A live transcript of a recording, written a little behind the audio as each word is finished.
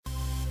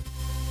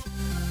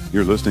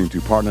You're listening to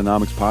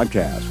Partnernomics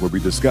Podcast, where we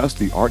discuss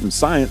the art and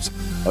science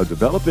of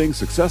developing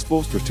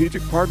successful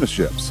strategic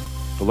partnerships.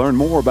 To learn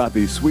more about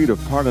the suite of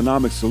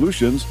Partnernomics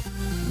solutions,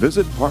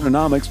 visit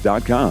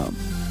partnernomics.com.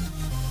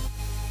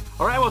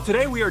 All right, well,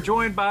 today we are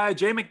joined by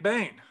Jay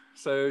McBain.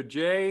 So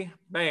Jay,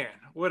 man,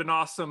 what an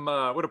awesome,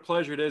 what a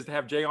pleasure it is to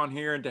have Jay on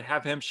here and to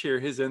have him share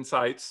his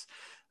insights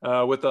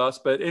with us.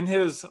 But in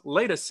his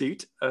latest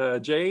seat,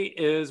 Jay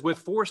is with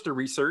Forrester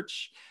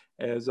Research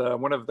as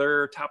one of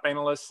their top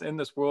analysts in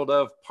this world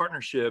of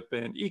partnership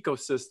and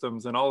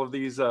ecosystems and all of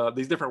these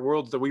different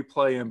worlds that we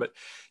play in. But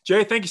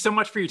Jay, thank you so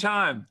much for your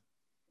time.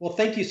 Well,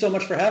 thank you so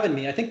much for having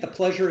me. I think the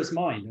pleasure is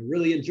mine. I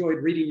really enjoyed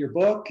reading your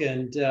book,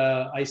 and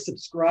I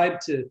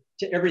subscribe to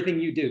everything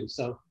you do.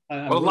 So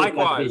I'm well, really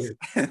likewise.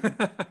 glad to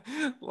be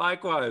here.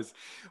 Likewise.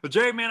 Well,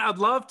 Jay, man, I'd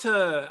love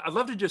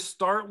to just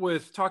start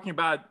with talking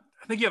about.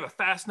 I think you have a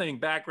fascinating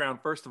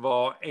background, first of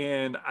all,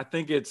 and I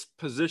think it's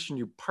positioned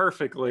you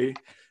perfectly,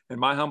 in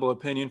my humble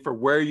opinion, for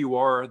where you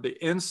are, the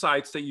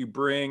insights that you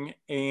bring,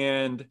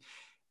 and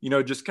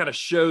just kind of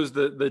shows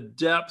the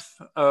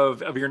depth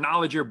of your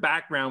knowledge, your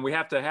background. We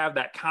have to have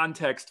that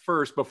context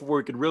first before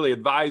we could really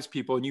advise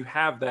people, and you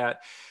have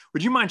that.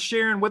 Would you mind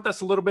sharing with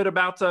us a little bit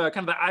about kind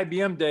of the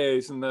IBM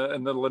days and the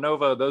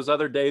Lenovo, those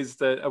other days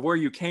of where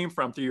you came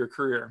from through your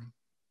career?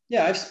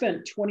 Yeah, I've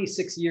spent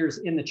 26 years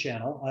in the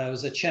channel. I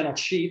was a channel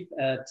chief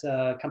at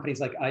companies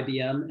like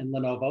IBM and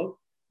Lenovo.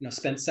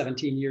 Spent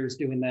 17 years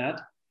doing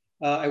that.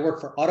 I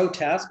work for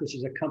Autotask, which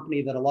is a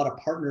company that a lot of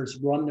partners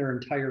run their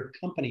entire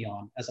company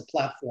on as a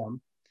platform,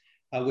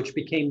 which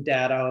became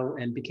Datto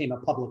and became a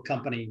public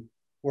company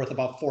worth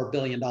about $4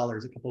 billion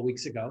a couple of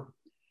weeks ago.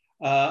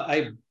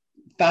 I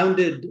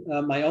founded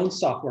my own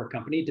software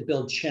company to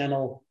build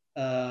channel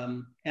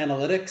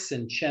analytics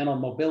and channel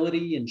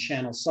mobility and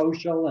channel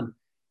social, and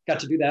got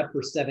to do that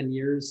for 7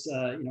 years,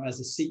 as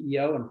a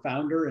CEO and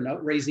founder, and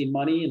out raising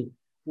money and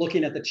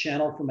looking at the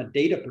channel from a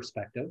data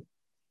perspective.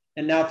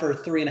 And now for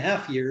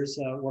 3.5 years,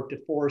 worked at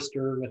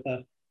Forrester with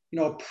a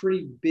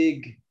pretty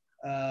big,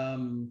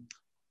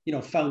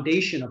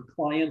 foundation of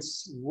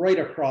clients right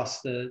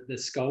across the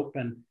scope,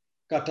 and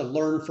got to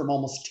learn from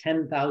almost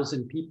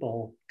 10,000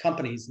 people,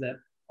 companies that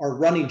are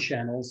running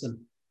channels, and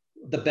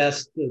the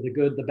best, the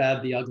good, the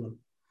bad, the ugly.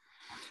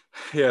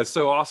 Yeah, it's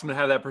so awesome to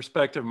have that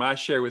perspective. I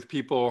share with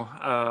people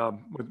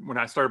when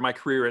I started my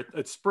career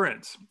at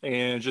Sprint,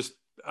 and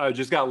I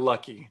just got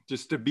lucky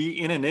just to be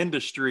in an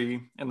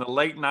industry in the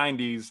late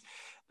 90s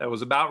that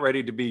was about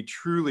ready to be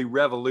truly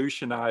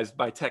revolutionized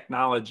by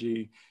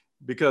technology.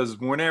 Because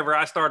whenever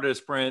I started at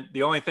Sprint,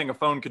 the only thing a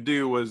phone could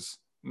do was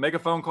make a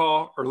phone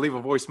call or leave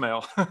a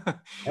voicemail.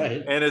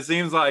 Right. And it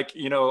seems like,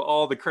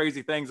 all the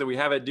crazy things that we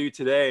have it do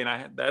today.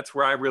 And that's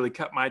where I really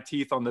cut my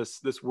teeth on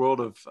this world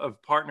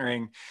of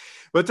partnering.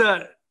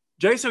 But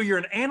Jay, so you're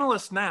an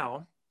analyst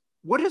now.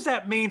 What does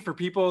that mean for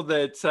people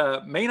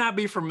that may not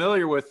be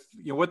familiar with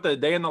what the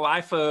day in the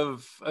life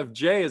of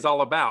Jay is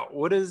all about?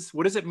 What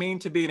does it mean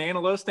to be an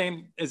analyst?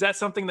 And is that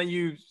something that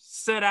you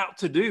set out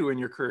to do in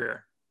your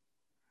career?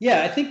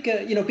 Yeah, I think,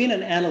 being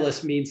an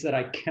analyst means that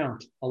I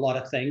count a lot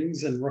of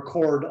things and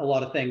record a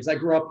lot of things. I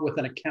grew up with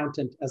an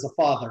accountant as a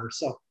father.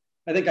 So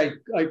I think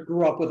I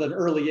grew up with an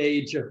early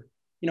age of,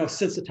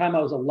 since the time I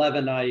was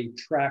 11, I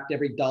tracked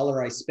every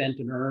dollar I spent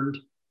and earned.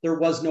 There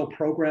was no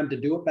program to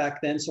do it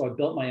back then. So I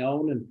built my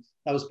own, and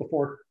that was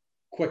before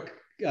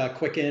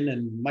Quicken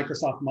and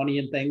Microsoft Money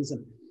and things.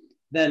 And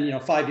then,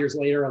 5 years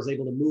later, I was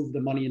able to move the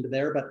money into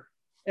there. But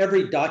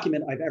every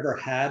document I've ever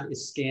had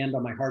is scanned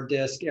on my hard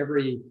disk.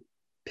 Every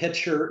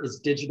picture is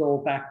digital,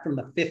 back from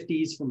the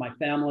 50s from my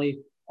family,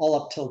 all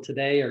up till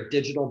today, are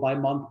digital by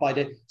month, by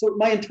day. So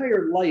my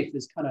entire life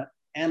is kind of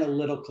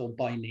analytical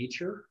by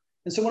nature.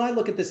 And so when I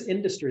look at this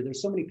industry,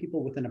 there's so many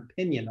people with an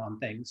opinion on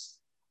things.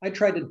 I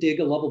try to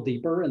dig a level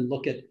deeper and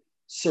look at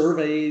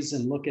surveys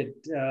and look at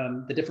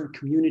the different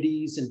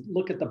communities and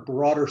look at the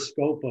broader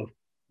scope of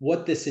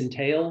what this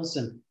entails,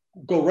 and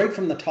go right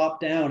from the top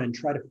down and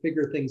try to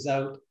figure things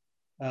out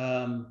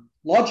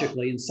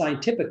logically and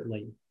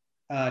scientifically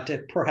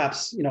to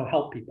perhaps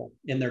help people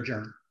in their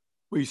journey.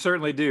 Well, you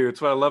certainly do.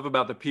 It's what I love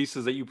about the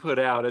pieces that you put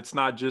out. It's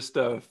not just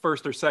a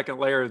first or second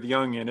layer of the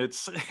onion.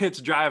 It's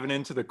driving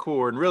into the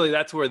core, and really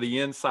that's where the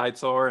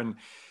insights are. And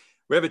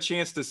we have a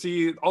chance to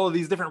see all of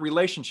these different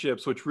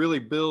relationships, which really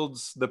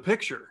builds the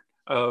picture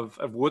of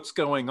what's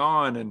going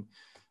on. And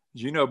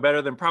as you know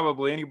better than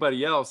probably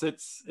anybody else,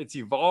 it's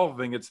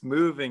evolving, it's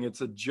moving,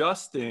 it's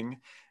adjusting.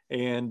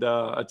 And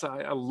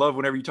I love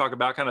whenever you talk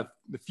about kind of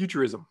the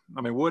futurism.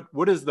 I mean,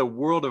 what is the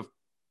world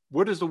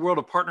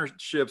of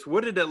partnerships?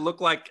 What did it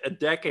look like a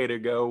decade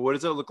ago? What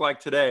does it look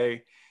like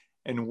today?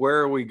 And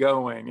where are we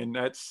going? And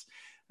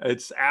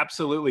it's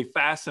absolutely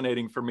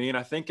fascinating for me. And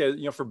I think,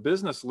 for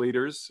business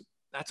leaders,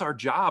 that's our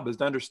job, is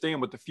to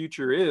understand what the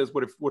future is,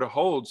 what it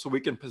holds, so we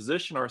can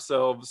position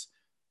ourselves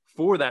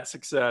for that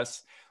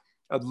success.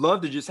 I'd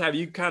love to just have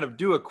you kind of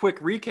do a quick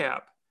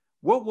recap.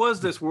 What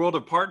was this world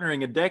of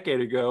partnering a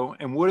decade ago,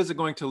 and what is it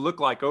going to look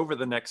like over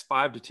the next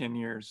 5 to 10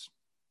 years?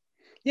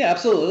 Yeah,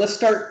 absolutely. Let's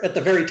start at the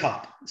very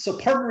top. So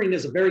partnering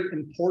is a very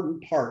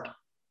important part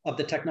of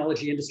the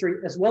technology industry,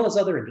 as well as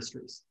other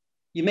industries.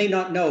 You may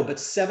not know, but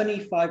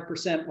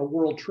 75% of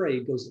world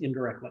trade goes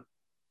indirectly.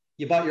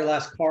 You bought your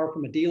last car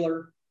from a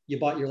dealer, you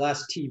bought your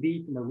last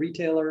TV from a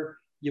retailer,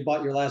 you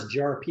bought your last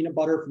jar of peanut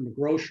butter from a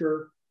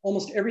grocer.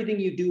 Almost everything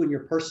you do in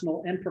your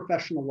personal and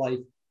professional life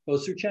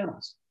goes through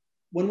channels.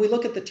 When we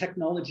look at the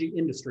technology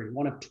industry,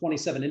 one of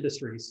 27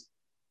 industries,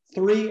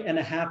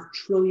 $3.5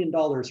 trillion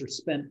are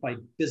spent by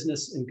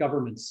business and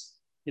governments,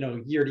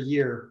 year to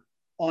year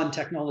on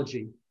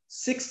technology.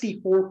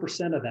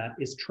 64% of that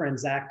is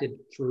transacted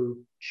through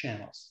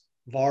channels,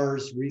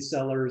 VARs,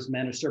 resellers,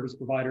 managed service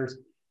providers,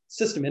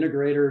 system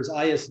integrators,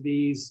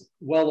 ISVs,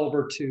 well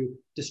over to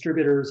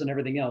distributors and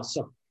everything else.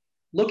 So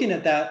looking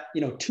at that,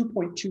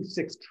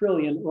 2.26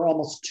 trillion, or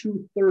almost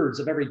 2/3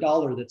 of every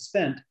dollar that's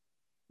spent,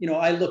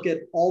 I look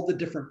at all the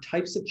different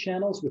types of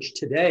channels, which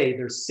today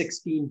there's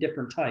 16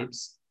 different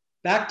types.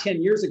 Back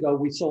 10 years ago,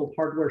 we sold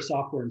hardware,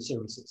 software, and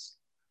services.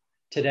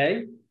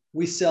 Today,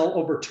 we sell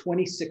over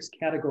 26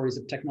 categories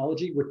of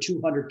technology with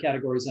 200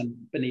 categories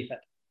beneath it.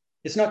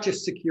 It's not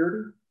just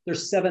security.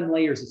 There's 7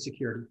 layers of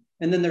security.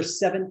 And then there's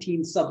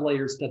 17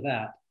 sub-layers to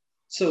that.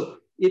 So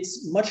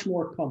it's much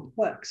more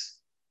complex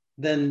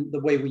than the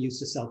way we used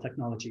to sell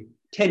technology.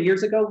 10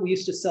 years ago, we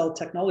used to sell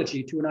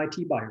technology to an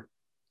IT buyer.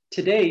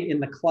 Today, in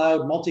the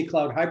cloud,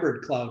 multi-cloud,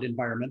 hybrid cloud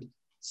environment,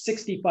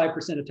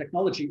 65% of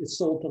technology is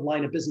sold to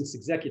line of business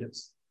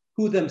executives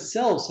who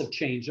themselves have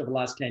changed over the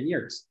last 10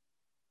 years.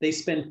 They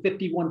spend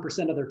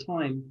 51% of their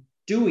time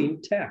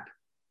doing tech.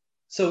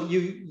 So you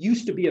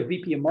used to be a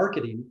VP of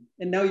marketing,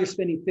 and now you're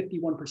spending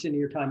 51% of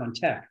your time on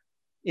tech.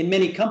 In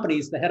many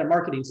companies, the head of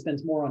marketing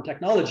spends more on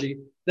technology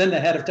than the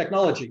head of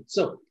technology.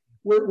 So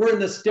we're in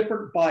this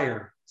different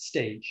buyer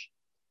stage.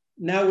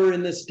 Now we're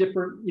in this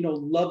different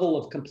level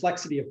of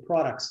complexity of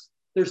products.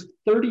 There's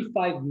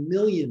 35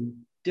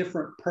 million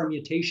different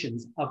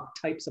permutations of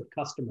types of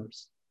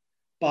customers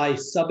by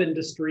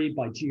sub-industry,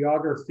 by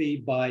geography,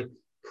 by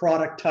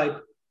product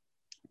type,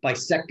 by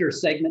sector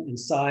segment and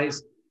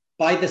size,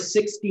 by the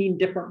 16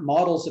 different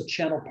models of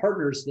channel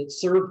partners that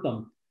serve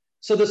them.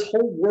 So this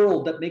whole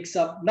world that makes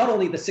up not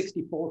only the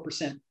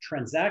 64%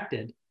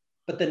 transacted,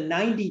 but the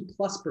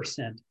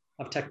 90+%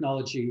 of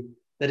technology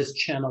that is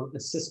channel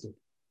assisted.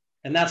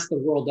 And that's the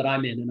world that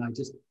I'm in, and I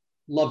just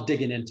love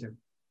digging into.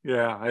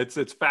 Yeah,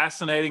 it's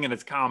fascinating and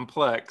it's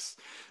complex,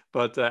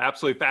 but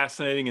absolutely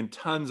fascinating and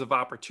tons of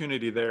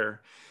opportunity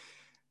there.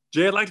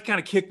 Jay, I'd like to kind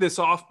of kick this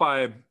off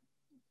by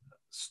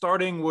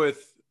starting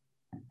with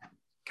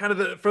kind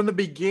of from the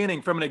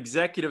beginning, from an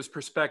executive's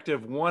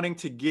perspective, wanting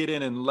to get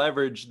in and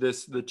leverage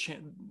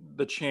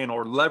the channel,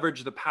 or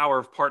leverage the power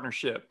of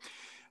partnership.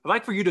 I'd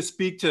like for you to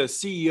speak to a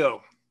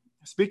CEO.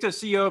 Speak to a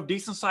CEO of a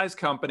decent sized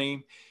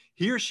company.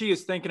 He or she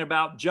is thinking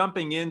about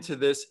jumping into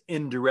this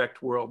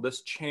indirect world,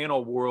 this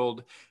channel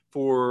world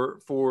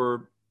to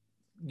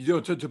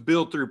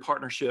build through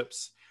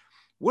partnerships.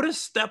 What is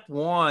step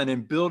one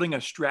in building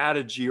a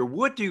strategy, or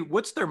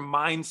what's their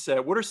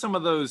mindset? What are some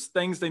of those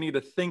things they need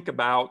to think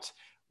about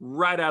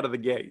right out of the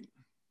gate?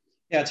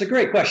 Yeah, it's a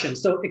great question.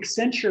 So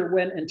Accenture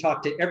went and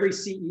talked to every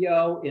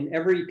CEO in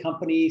every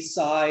company,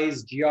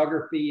 size,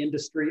 geography,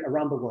 industry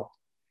around the world.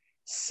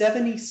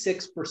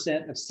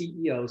 76% of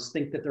CEOs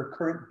think that their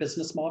current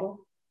business model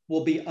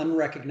will be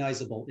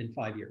unrecognizable in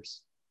 5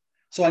 years.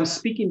 So I'm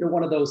speaking to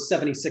one of those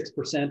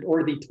 76%,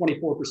 or the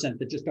 24%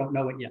 that just don't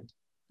know it yet.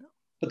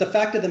 But the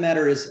fact of the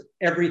matter is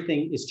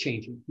everything is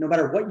changing. No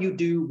matter what you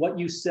do, what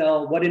you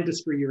sell, what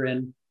industry you're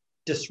in,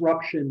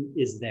 disruption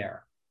is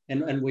there.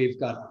 And we've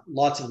got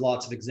lots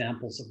of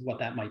examples of what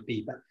that might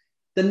be. But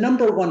the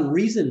number one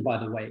reason, by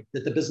the way,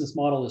 that the business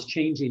model is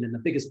changing, and the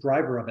biggest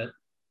driver of it,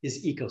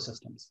 is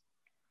ecosystems.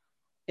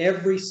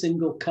 Every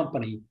single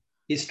company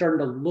is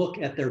starting to look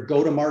at their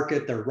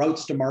go-to-market, their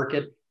routes to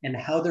market, and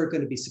how they're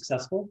going to be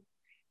successful.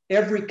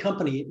 Every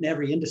company in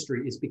every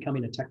industry is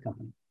becoming a tech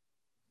company.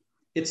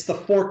 It's the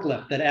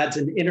forklift that adds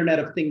an Internet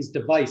of Things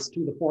device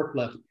to the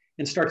forklift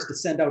and starts to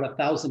send out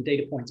 1,000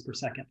 data points per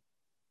second.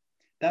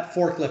 That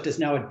forklift is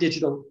now a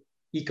digital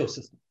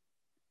ecosystem,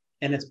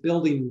 and it's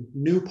building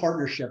new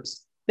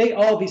partnerships. They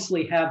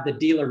obviously have the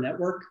dealer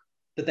network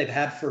that they've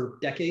had for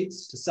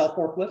decades to sell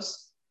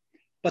forklifts,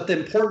 but the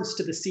importance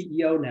to the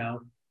CEO now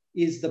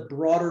is the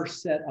broader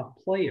set of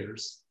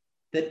players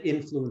that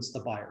influence the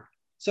buyer.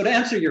 So to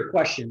answer your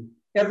question,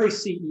 every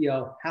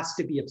CEO has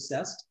to be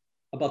obsessed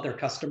about their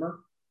customer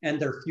and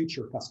their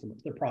future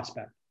customers, their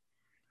prospect.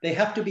 They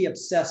have to be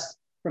obsessed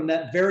from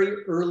that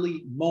very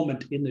early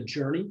moment in the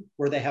journey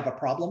where they have a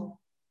problem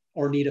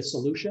or need a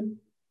solution,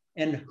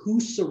 and who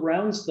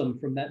surrounds them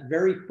from that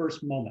very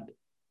first moment.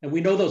 And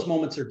we know those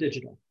moments are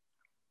digital.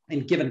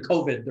 And given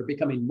COVID, they're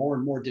becoming more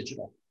and more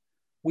digital.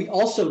 We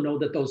also know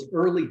that those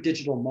early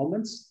digital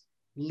moments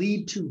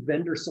lead to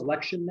vendor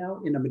selection now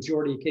in a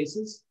majority of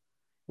cases,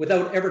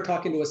 without ever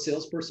talking to a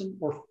salesperson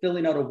or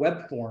filling out a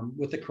web form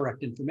with the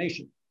correct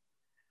information.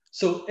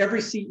 So every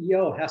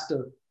CEO has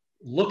to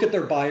look at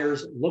their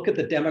buyers, look at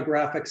the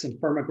demographics and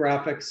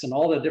firmographics and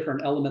all the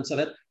different elements of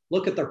it,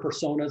 look at their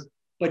personas,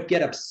 but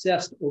get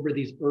obsessed over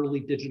these early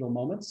digital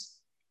moments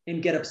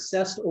and get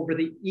obsessed over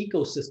the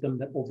ecosystem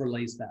that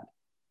overlays that.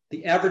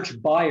 The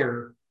average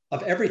buyer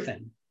of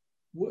everything,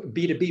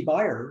 B2B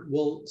buyer,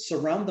 will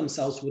surround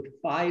themselves with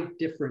 5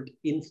 different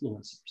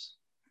influencers.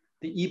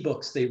 The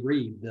ebooks they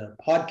read, the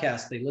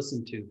podcasts they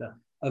listen to, the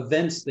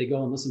events they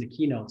go and listen to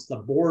keynotes, the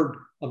board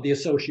of the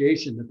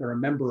association that they're a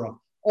member of.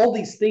 All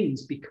these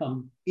things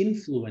become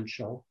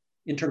influential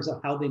in terms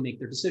of how they make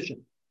their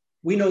decision.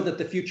 We know that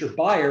the future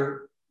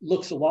buyer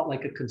looks a lot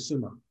like a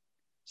consumer.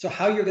 So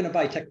how you're going to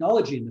buy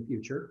technology in the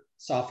future,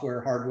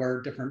 software,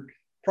 hardware, different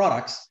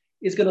products,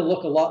 is going to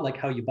look a lot like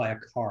how you buy a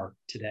car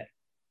today.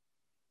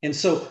 And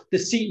so the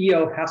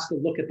CEO has to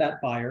look at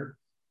that buyer,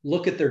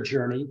 look at their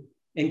journey,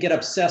 and get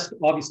obsessed,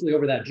 obviously,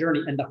 over that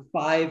journey and the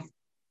 5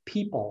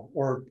 people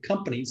or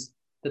companies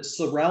that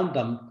surround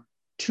them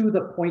to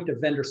the point of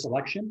vendor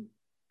selection.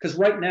 Because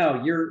right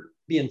now, you're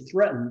being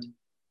threatened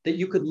that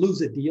you could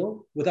lose a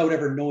deal without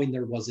ever knowing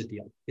there was a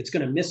deal. It's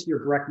going to miss your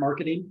direct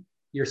marketing.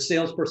 Your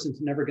salesperson's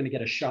never going to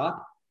get a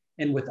shot.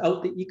 And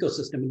without the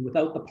ecosystem and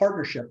without the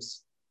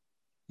partnerships,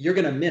 you're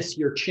going to miss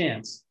your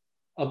chance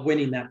of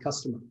winning that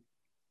customer.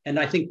 And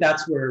I think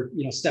that's where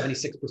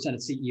 76%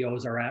 of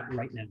CEOs are at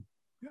right now.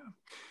 Yeah.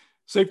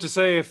 Safe to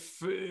say,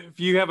 if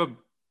you have a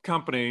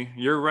company,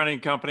 you're running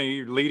a company,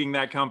 you're leading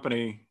that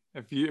company,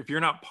 if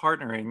you're not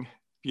partnering,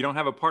 if you don't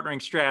have a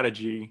partnering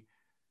strategy,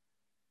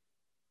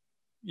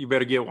 you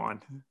better get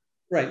one.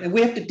 Right. And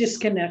we have to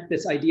disconnect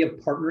this idea of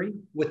partnering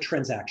with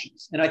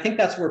transactions. And I think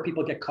that's where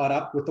people get caught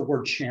up with the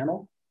word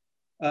channel.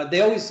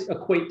 They always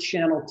equate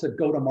channel to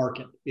go to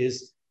market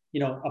is,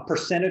 a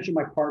percentage of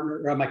my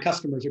partner or my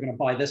customers are going to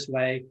buy this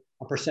way.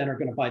 A percent are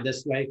going to buy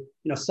this way.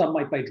 Some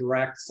might buy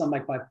direct, some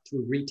might buy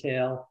through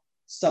retail,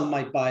 some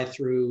might buy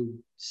through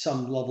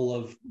some level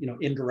of,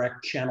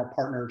 indirect channel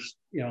partners,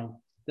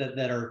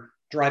 that are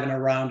driving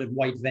around in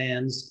white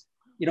vans.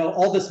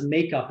 All this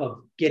makeup of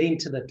getting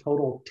to the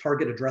total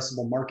target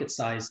addressable market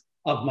size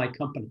of my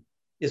company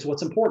is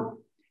what's important.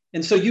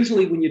 And so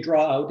usually when you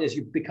draw out, as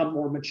you become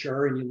more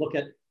mature and you look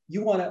at,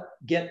 you want to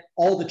get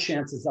all the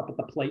chances up at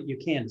the plate you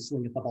can to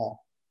swing at the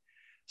ball.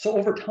 So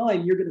over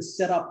time, you're going to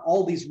set up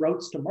all these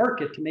routes to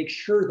market to make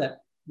sure that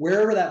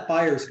wherever that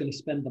buyer is going to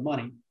spend the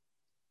money,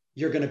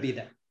 you're going to be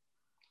there.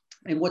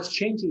 And what's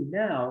changing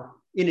now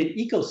in an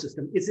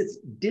ecosystem is it's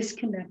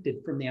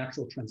disconnected from the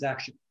actual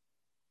transaction.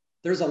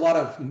 There's a lot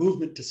of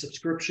movement to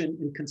subscription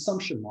and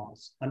consumption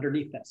models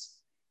underneath this.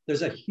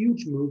 There's a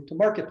huge move to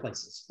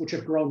marketplaces, which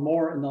have grown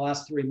more in the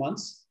last 3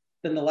 months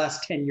than the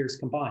last 10 years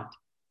combined.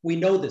 We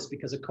know this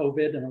because of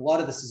COVID, and a lot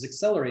of this is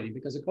accelerating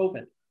because of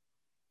COVID.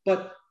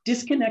 But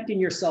disconnecting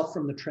yourself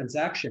from the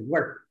transaction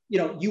where,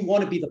 you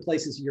want to be the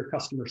places your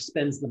customer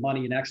spends the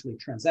money and actually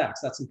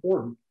transacts. That's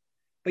important.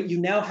 But you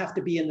now have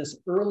to be in this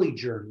early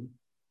journey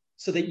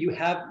so that you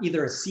have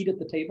either a seat at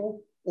the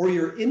table or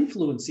you're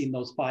influencing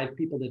those 5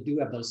 people that do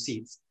have those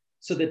seats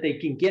so that they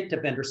can get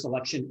to vendor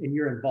selection and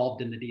you're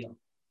involved in the deal.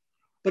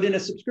 But in a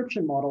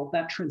subscription model,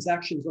 that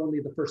transaction is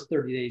only the first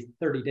 30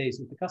 days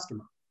with the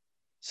customer.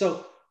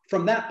 So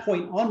from that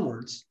point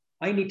onwards,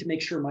 I need to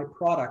make sure my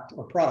product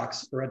or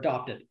products are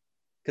adopted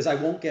because I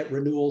won't get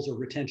renewals or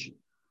retention.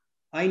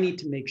 I need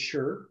to make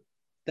sure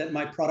that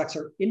my products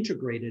are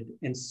integrated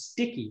and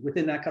sticky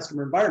within that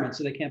customer environment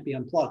so they can't be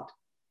unplugged.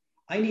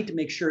 I need to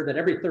make sure that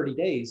every 30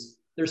 days,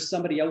 there's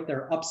somebody out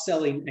there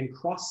upselling and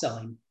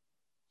cross-selling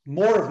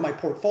more of my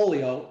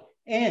portfolio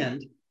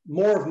and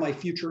more of my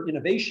future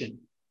innovation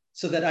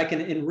so that I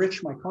can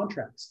enrich my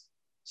contracts.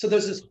 So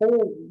there's this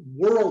whole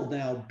world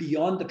now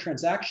beyond the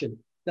transaction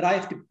that I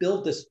have to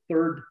build this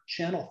third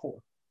channel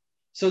for.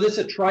 So this is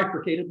a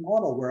trifurcated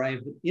model where I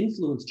have an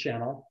influence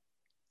channel,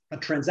 a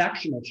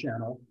transactional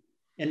channel,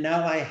 and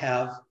now I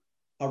have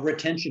a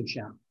retention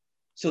channel.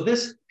 So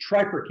this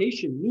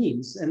trifurcation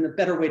means, and the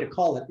better way to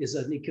call it is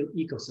an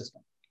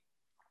ecosystem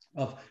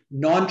of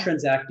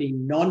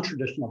non-transacting,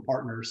 non-traditional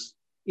partners,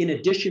 in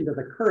addition to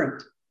the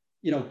current,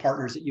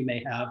 partners that you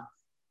may have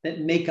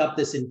that make up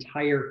this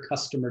entire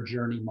customer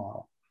journey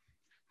model.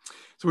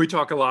 So we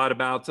talk a lot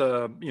about,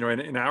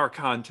 in our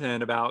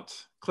content about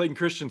Clayton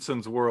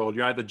Christensen's world,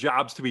 the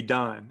jobs to be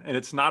done. And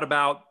it's not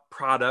about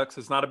products,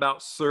 it's not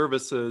about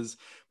services,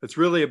 it's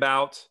really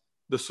about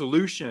the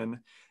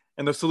solution.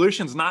 And the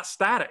solution's not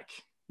static,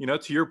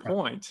 to your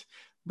point.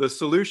 The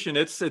solution,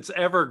 it's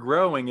ever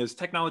growing as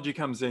technology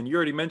comes in. You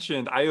already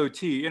mentioned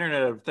IoT,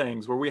 Internet of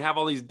Things, where we have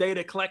all these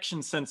data collection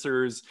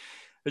sensors.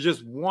 It's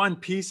just one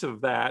piece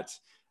of that.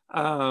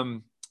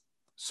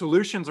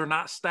 Solutions are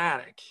not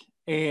static.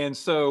 And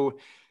so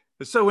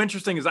it's so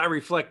interesting as I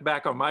reflect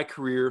back on my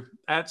career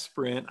at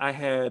Sprint, I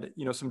had,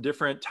 some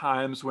different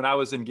times when I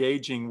was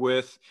engaging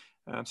with,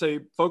 say,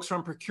 folks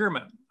from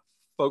procurement,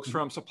 folks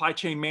from supply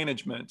chain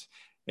management.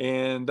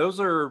 And those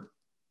are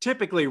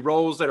typically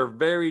roles that are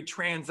very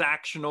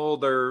transactional.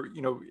 They're,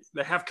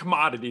 they have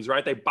commodities,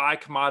 right? They buy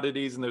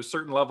commodities and there's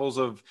certain levels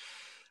of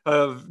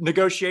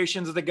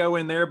negotiations that go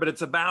in there, but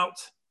it's about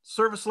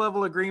service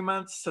level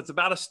agreements. It's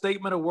about a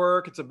statement of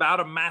work. It's about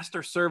a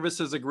master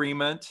services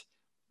agreement,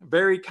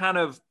 very kind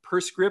of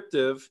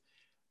prescriptive.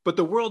 But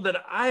the world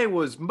that I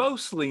was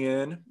mostly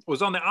in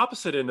was on the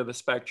opposite end of the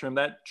spectrum,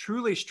 that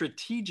truly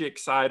strategic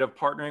side of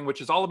partnering,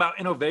 which is all about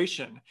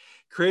innovation,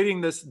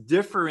 creating this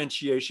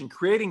differentiation,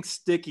 creating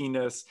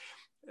stickiness,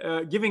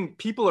 giving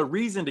people a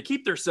reason to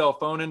keep their cell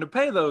phone and to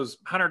pay those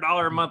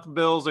 $100 a month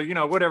bills,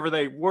 or, whatever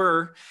they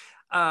were.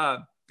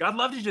 I'd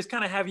love to just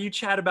kind of have you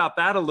chat about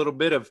that a little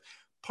bit of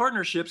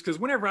partnerships, because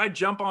whenever I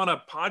jump on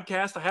a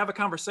podcast, I have a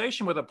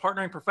conversation with a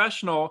partnering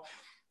professional,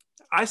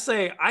 I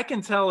say, I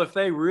can tell if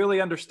they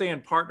really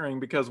understand partnering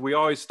because we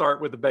always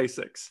start with the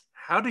basics.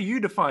 How do you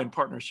define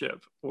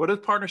partnership? What does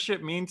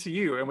partnership mean to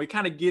you? And we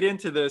kind of get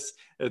into this.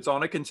 It's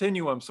on a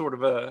continuum sort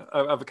of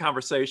a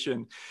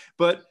conversation.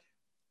 But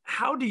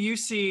how do you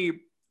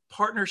see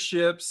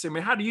partnerships? I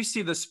mean, how do you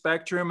see the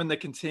spectrum and the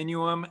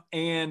continuum?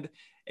 And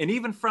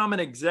even from an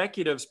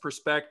executive's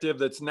perspective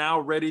that's now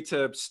ready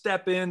to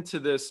step into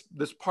this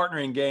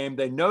partnering game,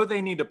 they know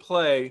they need to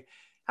play.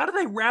 How do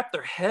they wrap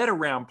their head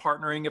around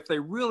partnering if they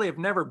really have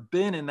never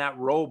been in that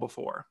role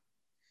before?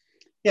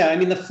 Yeah, I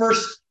mean, the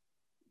first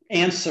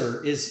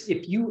answer is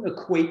if you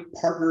equate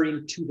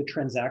partnering to the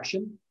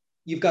transaction,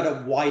 you've got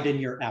to widen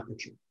your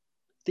aperture.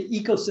 The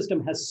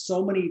ecosystem has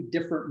so many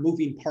different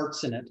moving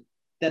parts in it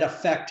that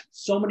affect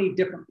so many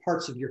different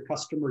parts of your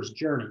customer's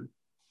journey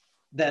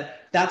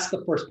that's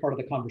the first part of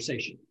the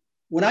conversation.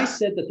 When I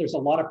said that there's a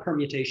lot of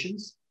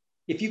permutations,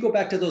 if you go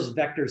back to those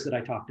vectors that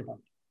I talked about,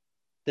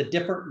 the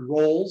different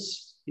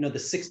roles, the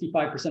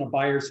 65% of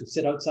buyers who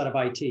sit outside of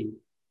IT,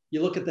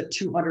 you look at the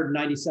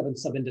 297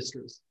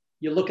 sub-industries,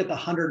 you look at the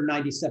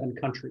 197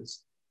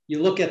 countries, you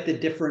look at the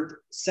different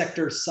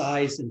sector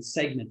size and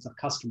segments of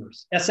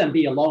customers.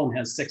 SMB alone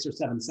has 6 or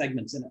 7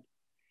 segments in it.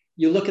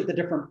 You look at the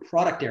different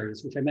product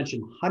areas, which I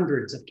mentioned,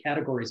 hundreds of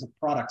categories of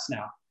products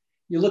now.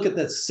 You look at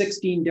the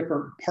 16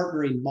 different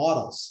partnering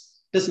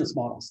models, business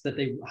models,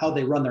 how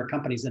they run their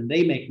companies and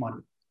they make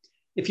money.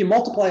 If you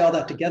multiply all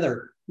that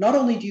together, not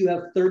only do you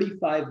have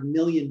 35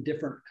 million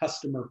different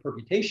customer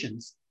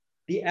permutations,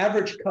 the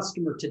average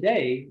customer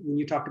today, when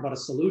you talk about a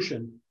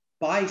solution,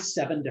 buys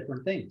 7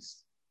 different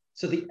things.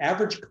 So the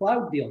average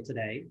cloud deal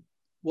today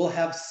will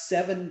have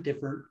 7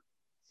 different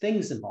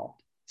things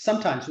involved,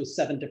 sometimes with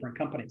 7 different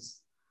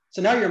companies.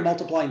 So now you're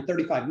multiplying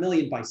 35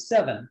 million by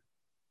 7.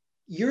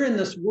 You're in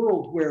this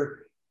world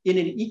where in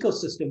an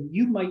ecosystem,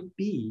 you might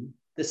be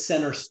the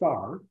center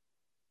star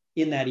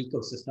in that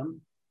ecosystem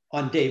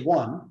on day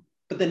one,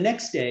 but the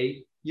next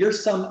day, you're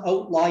some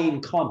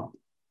outlying comet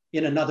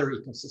in another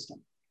ecosystem.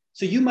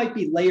 So you might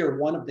be layer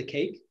 1 of the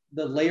cake,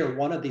 the layer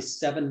 1 of the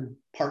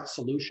 7-part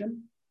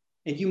solution,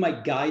 and you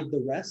might guide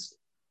the rest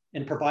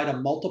and provide a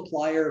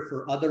multiplier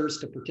for others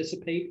to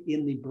participate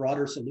in the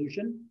broader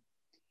solution.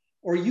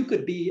 Or you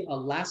could be a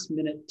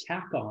last-minute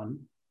tack-on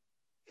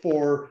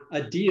for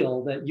a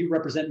deal that you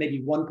represent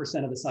maybe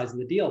 1% of the size of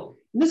the deal.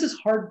 And this is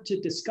hard to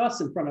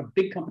discuss in front of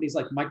big companies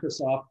like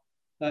Microsoft,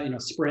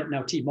 Sprint,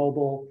 now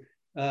T-Mobile.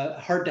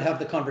 Hard to have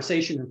the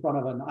conversation in front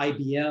of an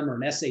IBM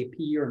or an SAP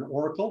or an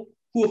Oracle,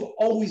 who have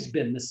always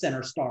been the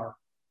center star.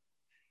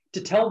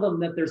 To tell them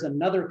that there's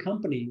another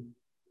company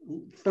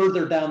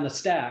further down the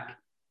stack,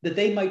 that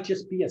they might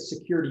just be a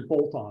security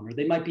bolt-on, or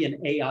they might be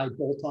an AI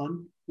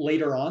bolt-on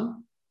later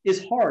on,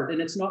 is hard.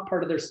 And it's not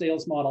part of their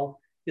sales model.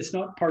 It's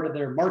not part of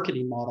their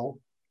marketing model.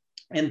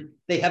 And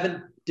they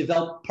haven't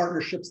developed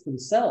partnerships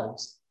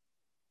themselves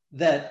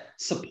that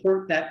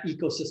support that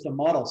ecosystem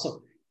model.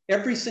 So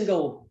every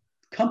single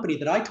company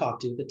that I talk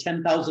to, the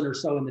 10,000 or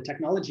so in the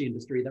technology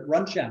industry that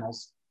run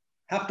channels,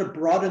 have to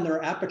broaden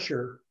their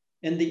aperture.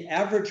 And the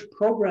average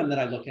program that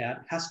I look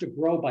at has to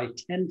grow by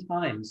 10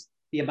 times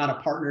the amount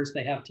of partners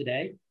they have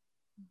today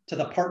to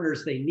the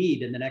partners they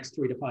need in the next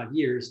 3 to 5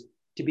 years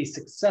to be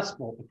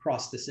successful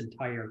across this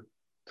entire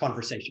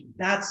conversation.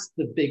 That's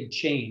the big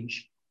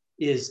change,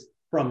 is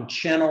from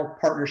channel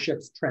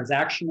partnerships,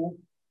 transactional,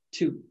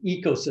 to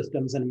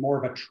ecosystems and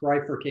more of a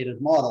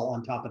trifurcated model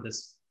on top of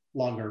this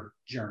longer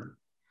journey.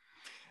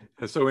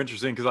 It's so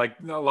interesting because like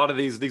a lot of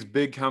these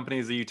big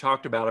companies that you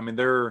talked about, I mean,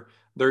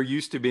 they're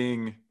used to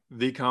being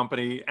the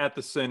company at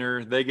the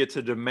center. They get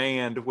to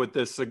demand what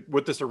this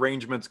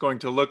arrangement's going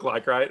to look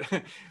like, right?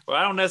 Well,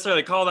 I don't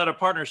necessarily call that a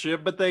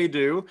partnership, but they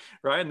do,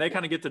 right? And they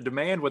kind of get to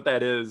demand what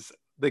that is.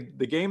 The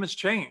game has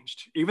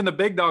changed. Even the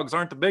big dogs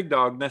aren't the big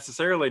dog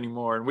necessarily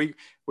anymore. And we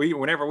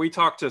whenever we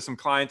talk to some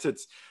clients,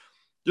 it's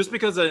just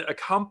because a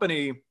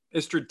company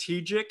is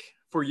strategic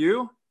for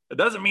you, it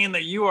doesn't mean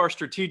that you are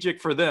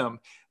strategic for them.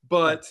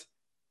 But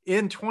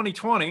in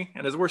 2020,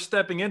 and as we're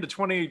stepping into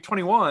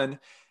 2021,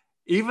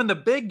 even the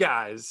big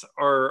guys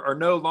are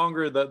no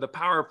longer the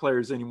power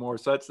players anymore.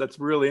 So that's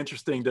really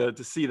interesting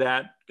to see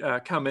that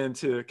come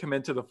into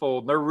the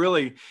fold. And they're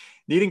really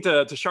needing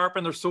to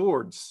sharpen their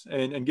swords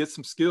and get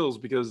some skills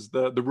because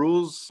the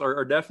rules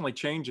are definitely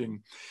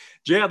changing.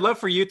 Jay, I'd love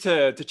for you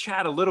to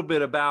chat a little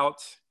bit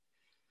about,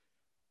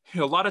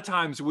 a lot of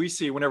times we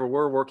see whenever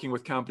we're working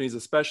with companies,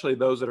 especially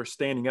those that are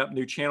standing up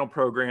new channel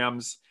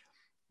programs,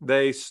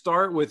 they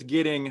start with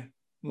getting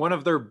one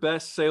of their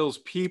best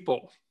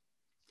salespeople.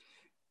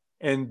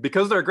 And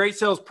because they're a great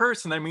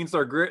salesperson, that means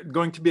they're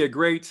going to be a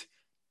great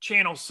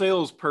channel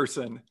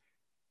salesperson.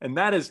 And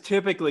that is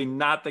typically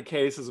not the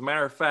case. As a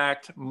matter of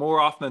fact, more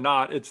often than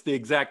not, it's the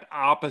exact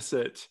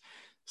opposite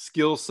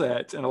skill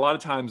set. And a lot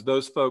of times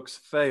those folks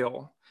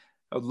fail.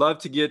 I would love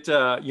to get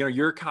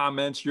your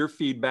comments, your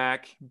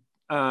feedback.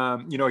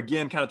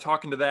 Again, kind of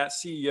talking to that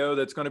CEO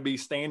that's going to be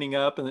standing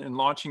up and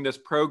launching this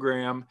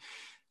program.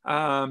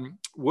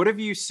 What have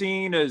you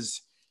seen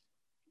as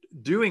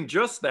doing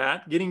just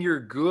that, getting your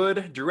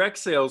good direct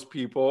sales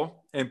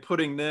people and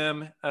putting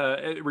them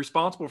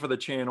responsible for the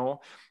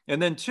channel?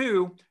 And then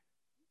two,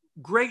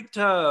 great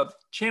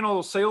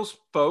channel sales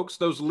folks,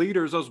 those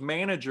leaders, those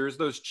managers,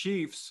 those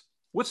chiefs,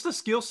 what's the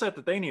skill set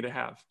that they need to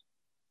have?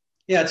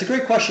 Yeah, it's a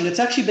great question. It's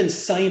actually been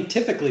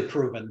scientifically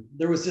proven.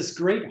 There was this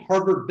great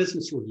Harvard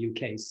Business Review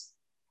case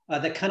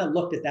that kind of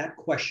looked at that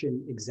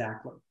question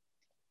exactly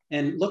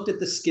and looked at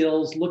the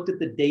skills, looked at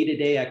the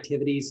day-to-day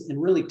activities,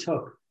 and really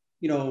took,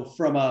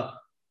 from a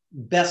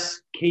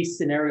best case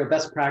scenario,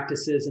 best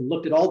practices, and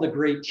looked at all the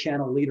great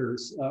channel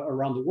leaders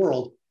around the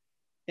world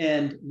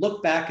and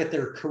looked back at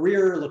their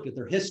career, looked at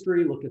their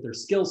history, looked at their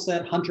skill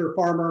set, hunter,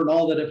 farmer, and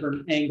all the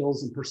different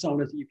angles and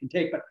personas that you can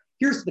take. But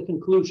here's the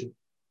conclusion,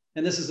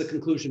 and this is a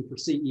conclusion for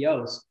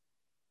CEOs,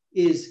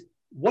 is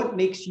what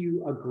makes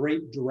you a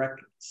great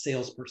direct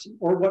salesperson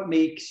or what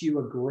makes you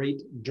a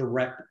great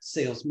direct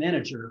sales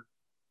manager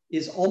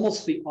is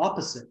almost the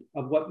opposite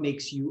of what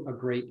makes you a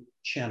great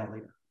channel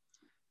leader.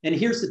 And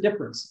here's the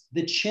difference.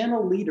 The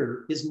channel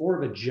leader is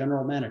more of a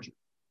general manager.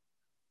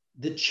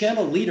 The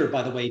channel leader,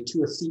 by the way,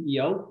 to a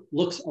CEO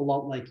looks a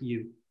lot like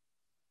you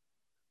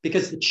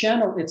because the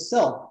channel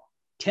itself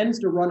tends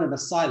to run in a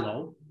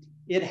silo.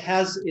 It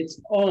has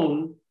its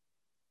own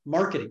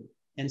marketing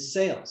and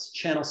sales,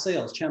 channel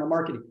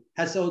marketing,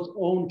 has its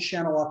own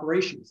channel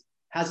operations,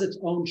 has its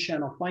own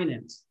channel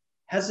finance,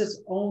 has its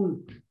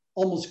own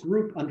almost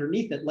group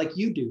underneath it like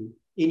you do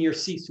in your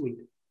C-suite.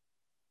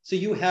 So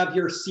you have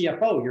your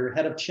CFO, your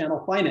head of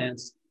channel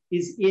finance,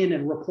 is in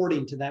and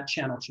reporting to that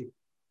channel chief.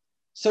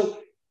 So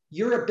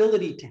your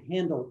ability to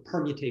handle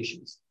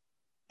permutations.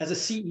 As a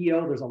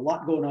CEO, there's a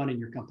lot going on in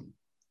your company.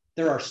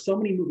 There are so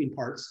many moving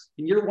parts,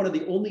 and you're one of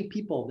the only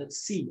people that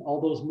see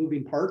all those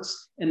moving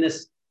parts in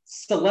this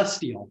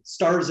celestial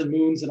stars and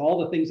moons and all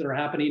the things that are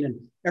happening, and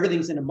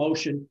everything's in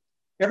emotion.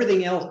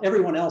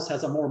 Everyone else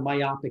has a more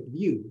myopic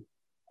view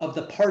of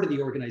the part of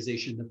the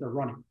organization that they're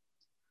running.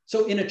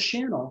 So in a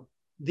channel,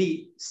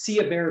 the see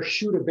a bear,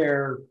 shoot a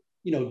bear,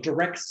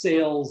 direct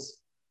sales,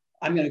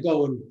 I'm going to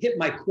go and hit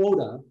my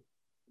quota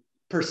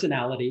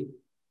personality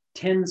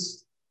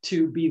tends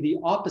to be the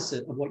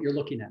opposite of what you're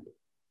looking at.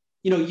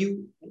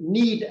 You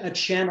need a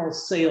channel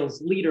sales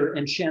leader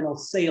and channel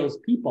sales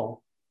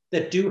people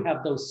that do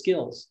have those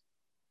skills,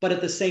 but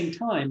at the same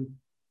time,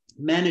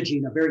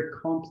 managing a very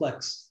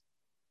complex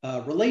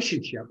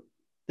relationship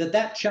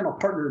that channel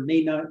partner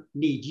may not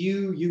need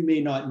you, you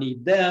may not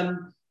need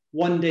them.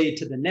 One day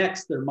to the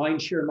next, their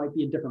mind share might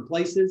be in different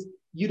places.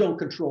 You don't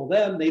control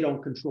them, they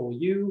don't control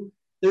you.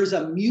 There's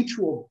a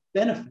mutual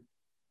benefit.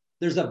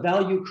 There's a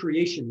value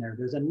creation there.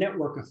 There's a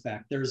network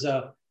effect. There's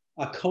a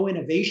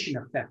co-innovation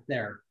effect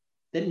there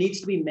that needs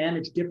to be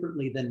managed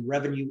differently than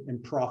revenue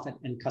and profit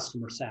and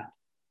customer sat.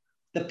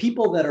 The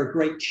people that are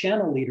great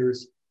channel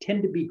leaders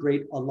tend to be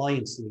great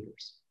alliance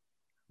leaders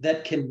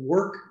that can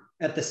work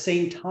at the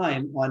same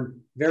time on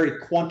very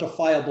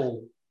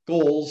quantifiable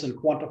goals and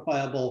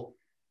quantifiable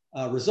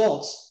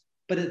results,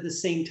 but at the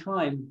same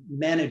time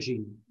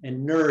managing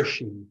and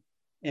nourishing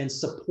and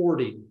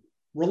supporting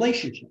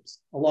relationships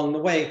along the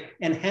way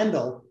and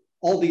handle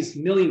all these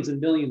millions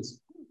and millions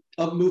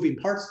of moving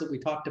parts that we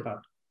talked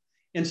about.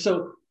 And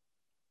so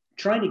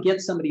trying to get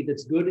somebody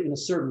that's good in a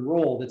certain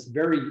role that's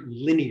very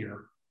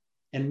linear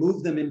and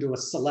move them into a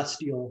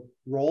celestial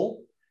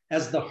role,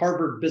 as the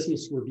Harvard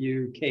Business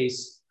Review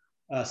case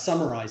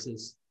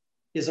summarizes,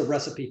 is a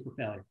recipe for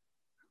failure.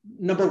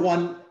 Number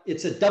one,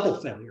 it's a double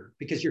failure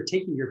because you're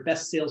taking your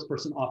best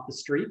salesperson off the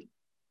street.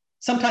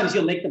 Sometimes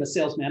you'll make them a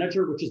sales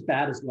manager, which is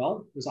bad as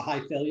well. There's a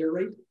high failure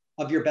rate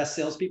of your best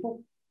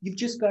salespeople. You've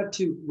just got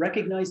to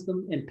recognize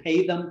them and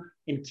pay them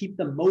and keep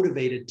them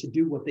motivated to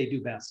do what they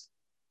do best.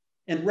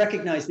 And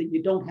recognize that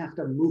you don't have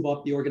to move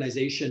up the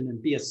organization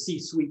and be a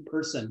C-suite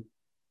person,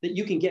 that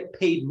you can get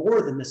paid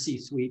more than the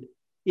C-suite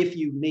if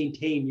you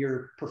maintain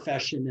your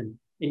profession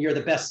and you're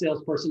the best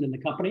salesperson in the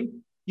company.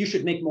 You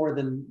should make more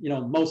than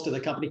most of the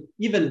company,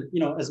 even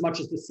as much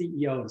as the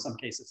CEO in some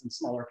cases in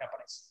smaller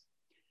companies.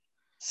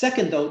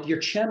 Second, though, your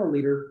channel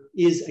leader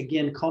is,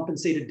 again,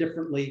 compensated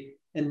differently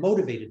and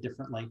motivated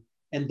differently.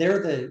 And they're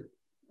the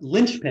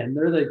linchpin,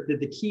 they're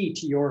the key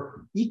to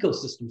your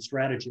ecosystem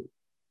strategy.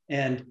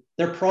 And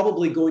they're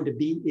probably going to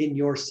be in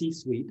your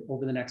C-suite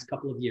over the next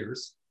couple of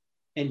years.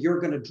 And you're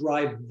going to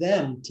drive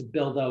them to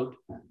build out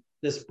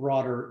this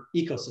broader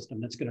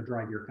ecosystem that's going to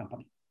drive your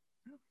company.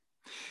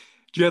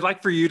 Jay, I'd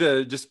like for you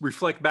to just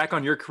reflect back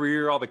on your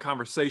career, all the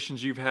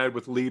conversations you've had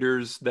with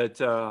leaders that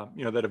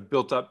that have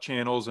built up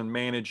channels and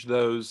managed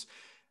those.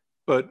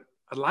 But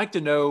I'd like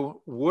to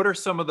know, what are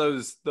some of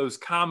those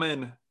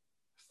common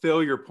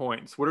failure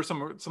points? What are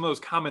some of those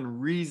common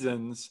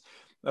reasons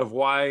of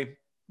why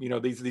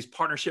these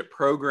partnership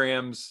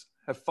programs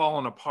have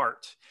fallen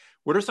apart.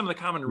 What are some of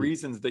the common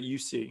reasons that you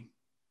see?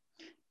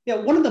 Yeah,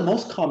 one of the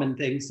most common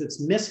things that's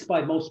missed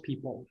by most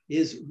people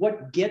is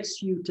what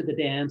gets you to the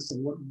dance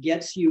and what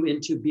gets you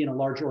into being a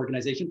large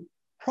organization.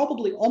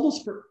 Probably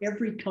almost for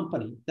every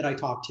company that I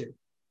talk to,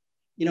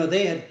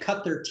 they had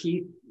cut their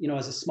teeth,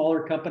 as a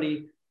smaller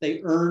company.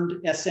 They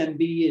earned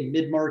SMB and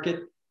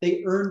mid-market.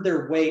 They earned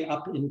their way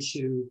up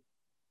into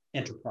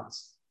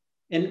enterprise.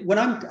 And when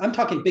I'm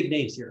talking big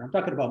names here, I'm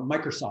talking about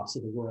Microsofts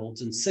of the world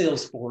and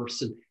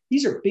Salesforce. And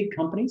these are big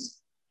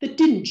companies that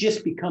didn't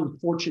just become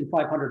Fortune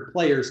 500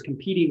 players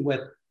competing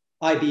with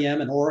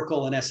IBM and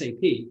Oracle and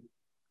SAP.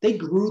 They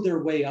grew their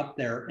way up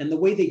there. And the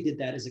way they did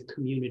that is a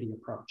community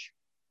approach.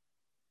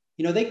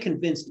 They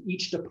convinced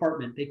each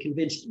department, they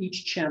convinced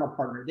each channel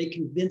partner, they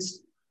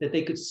convinced that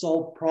they could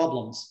solve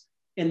problems.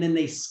 And then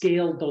they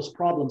scaled those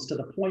problems to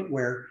the point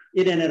where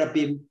it ended up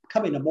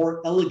becoming a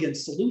more elegant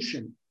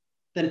solution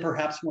than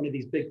perhaps one of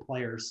these big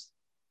players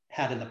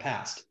had in the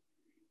past.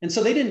 And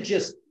so they didn't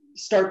just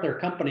start their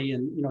company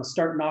and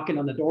start knocking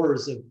on the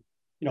doors of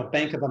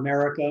Bank of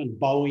America and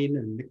Boeing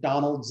and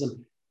McDonald's,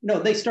 and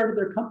they started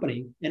their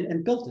company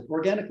and built it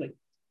organically.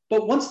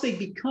 But once they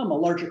become a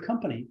larger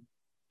company,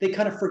 they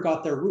kind of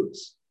forgot their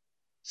roots.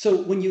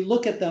 So when you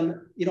look at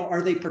them,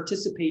 are they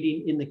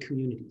participating in the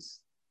communities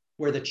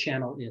where the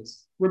channel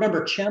is?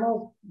 Remember,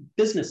 channel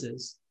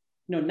businesses,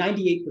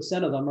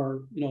 98% of them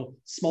are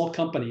small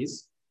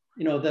companies.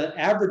 The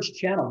average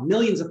channel,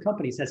 millions of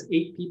companies, has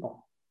 8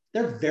 people.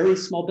 They're very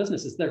small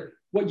businesses. They're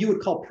what you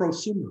would call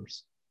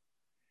prosumers.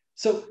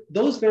 So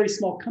those very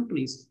small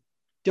companies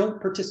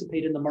don't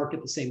participate in the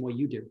market the same way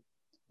you do.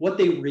 What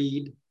they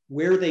read,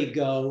 where they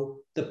go,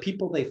 the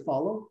people they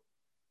follow,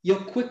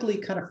 you'll quickly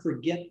kind of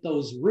forget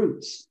those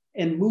roots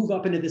and move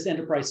up into this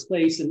enterprise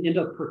space and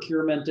into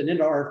procurement and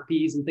into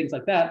RFPs and things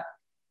like that.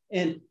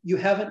 And you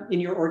haven't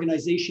in your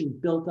organization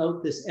built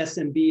out this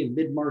SMB and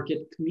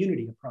mid-market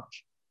community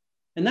approach.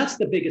 And that's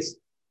the biggest,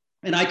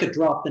 and I could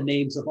drop the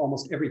names of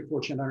almost every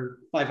Fortune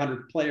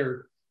 500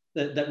 player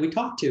that we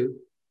talk to.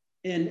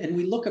 And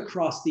we look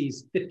across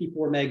these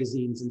 54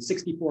 magazines and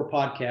 64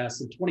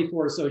 podcasts and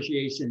 24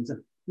 associations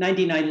and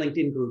 99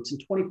 LinkedIn groups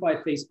and 25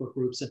 Facebook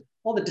groups and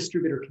all the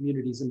distributor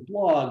communities and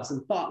blogs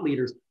and thought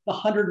leaders, the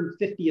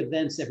 150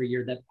 events every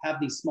year that have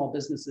these small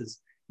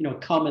businesses,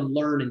 come and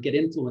learn and get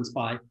influenced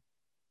by.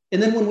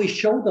 And then when we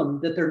show them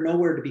that they're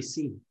nowhere to be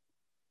seen,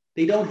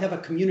 they don't have a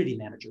community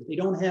manager. They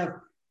don't have,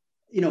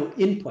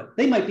 input.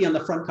 They might be on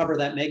the front cover of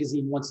that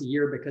magazine once a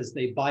year because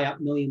they buy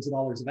up millions of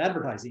dollars of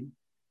advertising.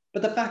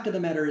 But the fact of the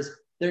matter is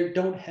they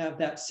don't have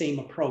that same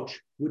approach,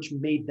 which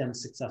made them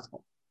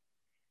successful.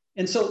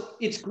 And so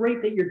it's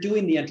great that you're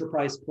doing the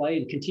enterprise play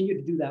and continue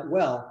to do that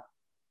well.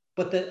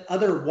 But the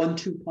other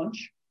 1-2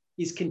 punch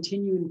is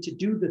continuing to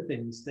do the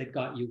things that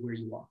got you where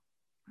you are.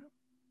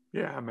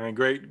 Yeah, man,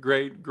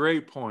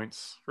 great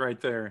points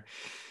right there.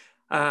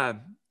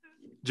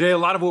 Jay, a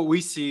lot of what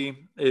we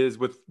see is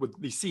with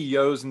these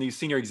CEOs and these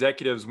senior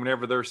executives,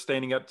 whenever they're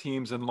standing up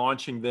teams and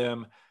launching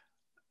them,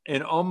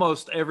 in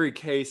almost every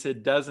case,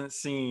 it doesn't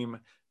seem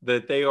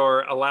that they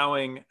are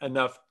allowing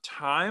enough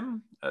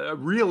time, a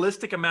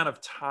realistic amount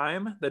of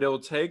time that it'll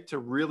take to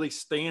really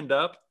stand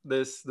up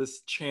this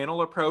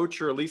channel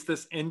approach, or at least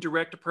this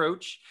indirect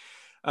approach.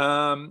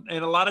 And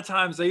a lot of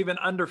times they even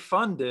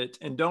underfund it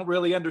and don't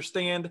really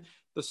understand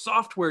the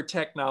software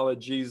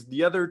technologies,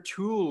 the other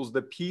tools,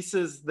 the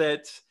pieces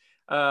that,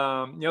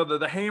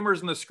 the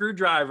hammers and the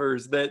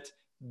screwdrivers that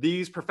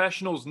these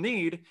professionals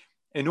need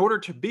in order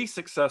to be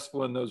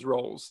successful in those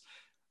roles.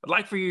 I'd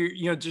like for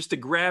you, just to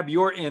grab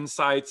your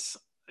insights,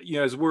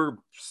 as we're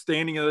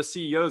standing, the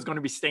CEO is going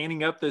to be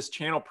standing up this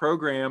channel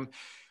program.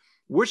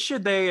 What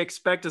should they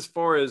expect as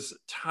far as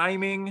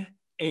timing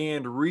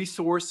and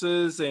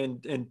resources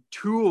and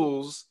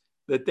tools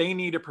that they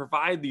need to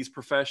provide these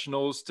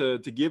professionals to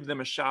give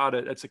them a shot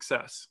at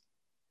success?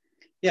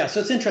 Yeah, so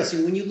it's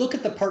interesting. When you look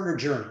at the partner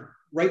journey,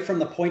 right from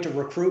the point of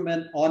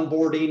recruitment,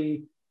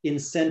 onboarding,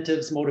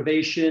 incentives,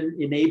 motivation,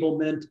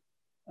 enablement,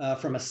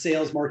 from a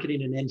sales,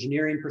 marketing, and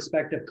engineering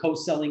perspective,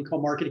 co-selling,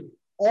 co-marketing,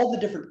 all the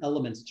different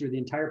elements through the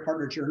entire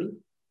partner journey,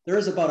 there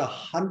is about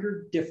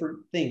 100 different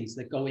things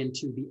that go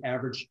into the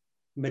average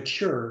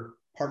mature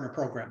partner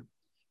program.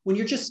 When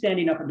you're just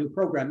standing up a new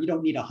program, you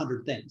don't need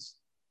 100 things.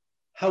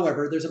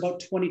 However, there's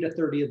about 20 to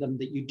 30 of them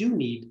that you do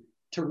need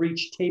to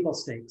reach table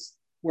stakes,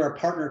 where a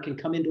partner can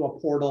come into a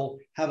portal,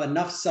 have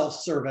enough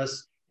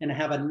self-service, and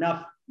have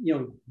enough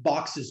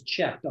boxes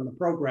checked on the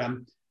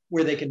program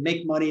where they can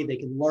make money, they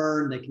can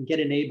learn, they can get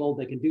enabled,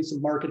 they can do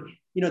some marketing.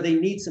 They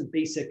need some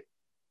basic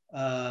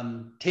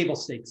table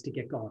stakes to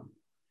get going.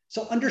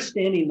 So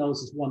understanding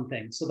those is one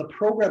thing. So the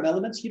program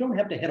elements, you don't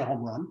have to hit a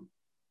home run.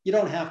 You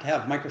don't have to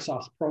have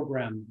Microsoft's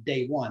program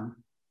day one.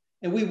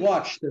 And we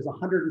watch, there's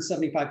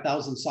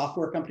 175,000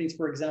 software companies,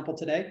 for example,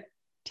 today.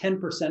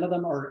 10% of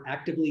them are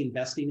actively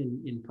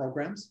investing in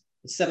programs.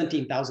 It's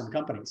 17,000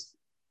 companies,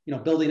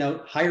 building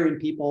out, hiring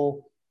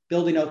people,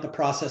 building out the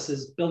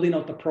processes, building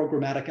out the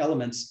programmatic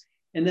elements.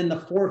 And then the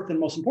fourth and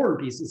most important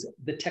piece is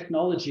the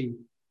technology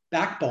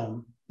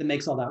backbone that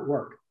makes all that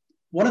work.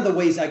 one of the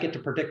ways I get to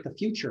predict the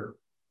future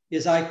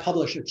is I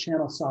publish a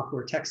channel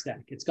software tech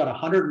stack. It's got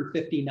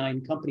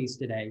 159 companies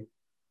today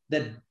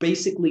that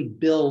basically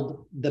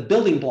build the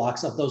building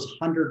blocks of those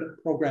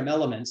 100 program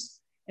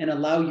elements and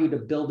allow you to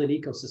build an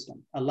ecosystem,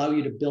 allow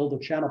you to build a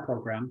channel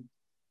program.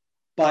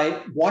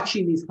 By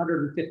watching these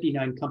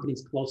 159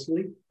 companies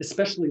closely,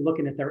 especially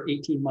looking at their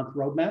 18-month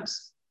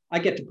roadmaps, I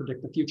get to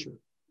predict the future.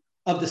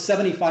 Of the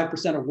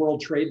 75% of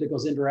world trade that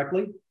goes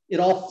indirectly, it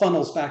all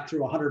funnels back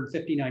through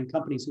 159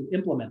 companies who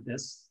implement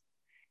this.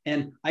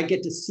 And I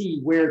get to see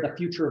where the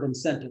future of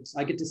incentives,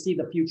 I get to see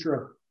the future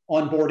of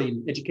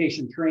onboarding,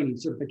 education, training,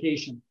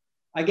 certification.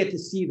 I get to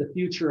see the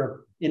future of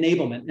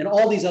enablement and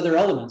all these other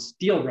elements,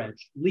 deal reg,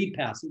 lead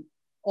passing,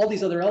 all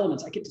these other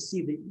elements. I get to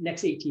see the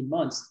next 18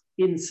 months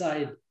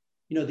inside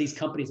these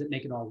companies that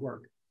make it all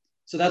work.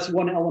 So that's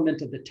one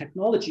element of the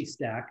technology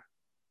stack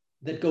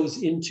that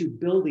goes into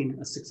building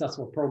a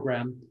successful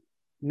program,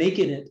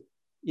 making it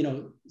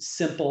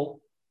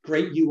simple,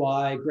 great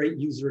UI, great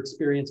user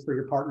experience for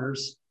your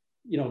partners,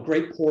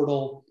 great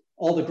portal,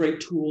 all the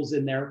great tools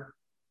in there.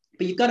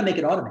 But you've got to make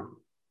it automated.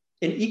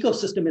 An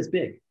ecosystem is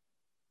big.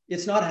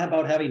 It's not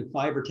about having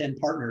 5 or 10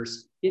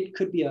 partners. It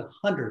could be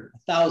 100,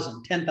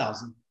 1,000,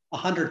 10,000,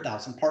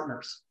 100,000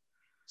 partners.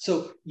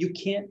 So you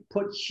can't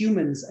put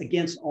humans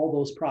against all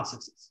those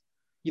processes.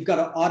 You've got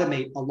to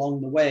automate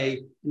along the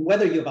way. And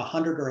whether you have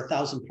 100 or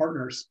 1,000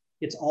 partners,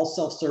 it's all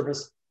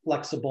self-service,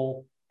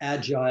 flexible,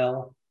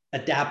 agile,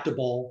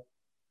 adaptable,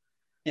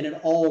 and it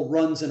all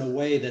runs in a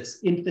way that's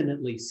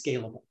infinitely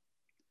scalable.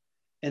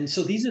 And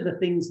so these are the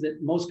things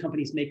that most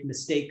companies make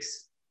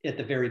mistakes at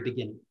the very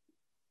beginning.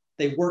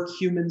 They work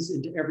humans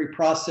into every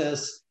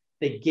process.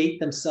 They gate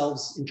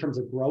themselves in terms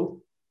of growth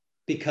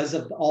because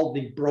of all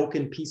the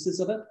broken pieces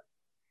of it.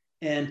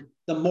 And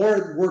the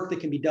more work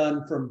that can be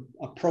done from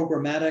a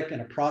programmatic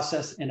and a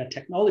process and a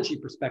technology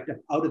perspective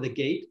out of the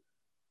gate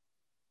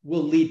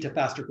will lead to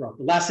faster growth.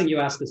 The last thing you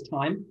asked is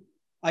time.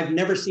 I've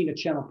never seen a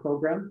channel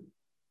program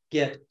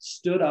get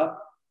stood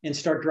up and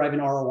start driving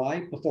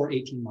ROI before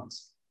 18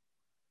 months.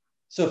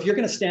 So if you're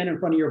going to stand in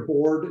front of your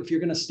board, if you're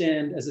going to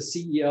stand as a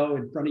CEO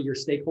in front of your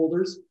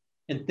stakeholders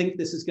and think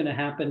this is going to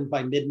happen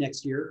by mid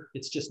next year,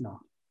 it's just not.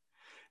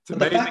 It's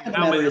amazing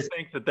how many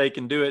think that they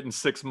can do it in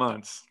 6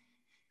 months.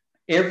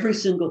 Every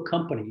single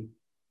company,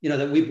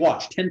 that we've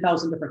watched,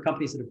 10,000 different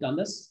companies that have done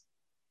this,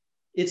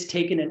 it's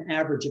taken an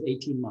average of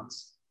 18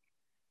 months.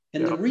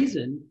 And the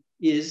reason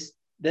is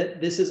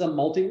that this is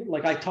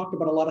like I talked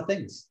about a lot of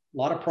things, a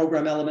lot of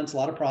program elements, a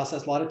lot of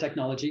process, a lot of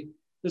technology.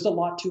 There's a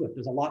lot to it.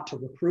 There's a lot to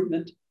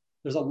recruitment.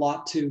 There's a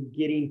lot to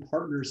getting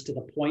partners to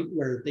the point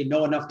where they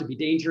know enough to be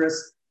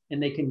dangerous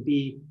and they can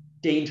be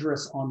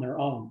dangerous on their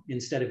own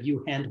instead of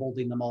you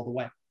hand-holding them all the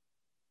way.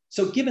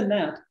 So given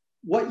that,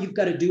 what you've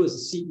got to do as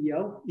a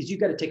CEO is you've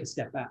got to take a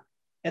step back.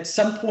 At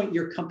some point,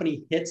 your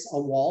company hits a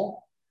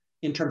wall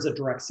in terms of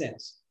direct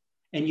sales,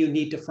 and you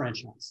need to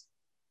franchise.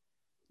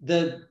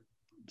 The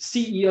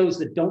CEOs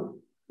that don't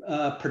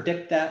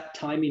predict that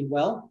timing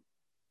well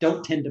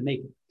don't tend to make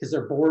it because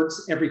their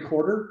boards every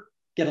quarter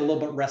get a little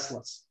bit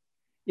restless.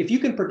 If you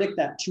can predict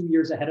that 2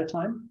 years ahead of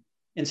time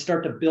and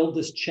start to build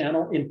this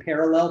channel in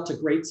parallel to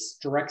great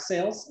direct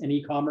sales and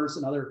e-commerce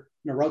and other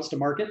routes to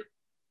market,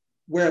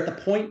 where at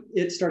the point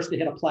it starts to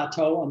hit a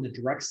plateau on the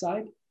direct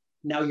side,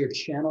 now your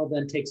channel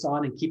then takes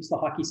on and keeps the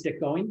hockey stick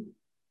going.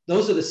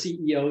 Those are the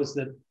CEOs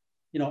that,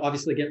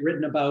 obviously get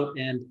written about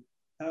and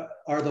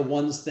are the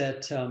ones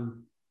that,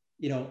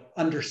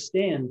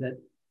 understand that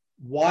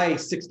why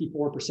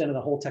 64% of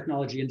the whole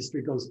technology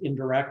industry goes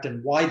indirect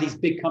and why these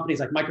big companies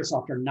like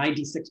Microsoft are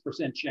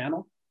 96%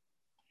 channel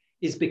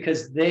is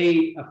because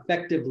they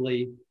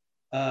effectively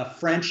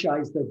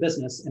franchise their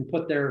business and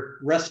put their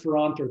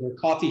restaurant or their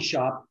coffee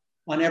shop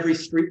on every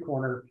street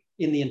corner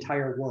in the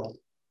entire world.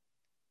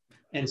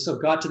 And so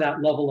got to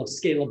that level of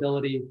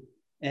scalability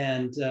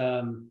and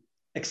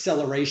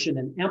acceleration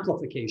and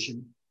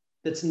amplification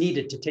that's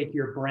needed to take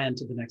your brand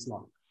to the next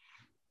level.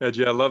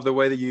 Edgy, I love the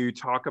way that you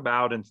talk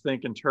about and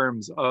think in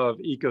terms of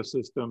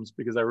ecosystems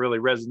because that really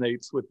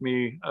resonates with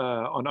me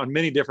on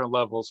many different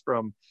levels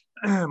from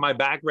my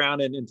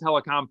background in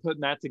telecom,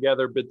 putting that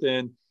together, but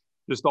then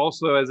just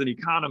also as an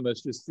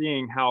economist, just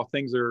seeing how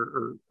things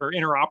are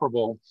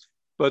interoperable.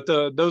 But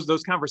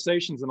those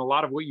conversations and a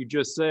lot of what you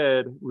just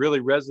said really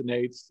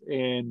resonates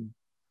and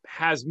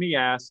has me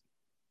ask,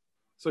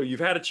 so you've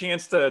had a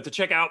chance to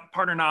check out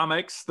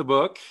Partnernomics, the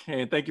book,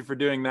 and thank you for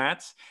doing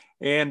that.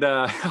 And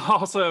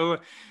also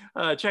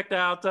checked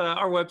out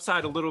our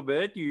website a little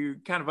bit. You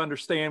kind of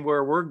understand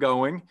where we're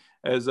going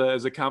as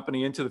a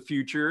company into the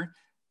future.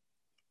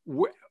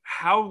 What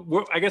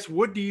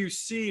do you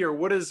see, or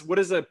what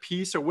is a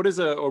piece, or what is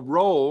a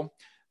role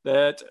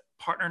that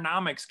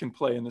Partnernomics can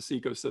play in this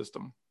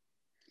ecosystem?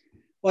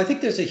 Well, I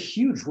think there's a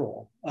huge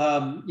role.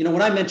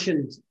 When I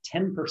mentioned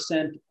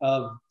 10%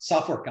 of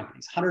software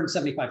companies,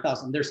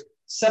 175,000, there's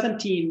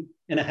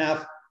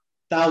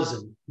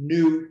 17,500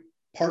 new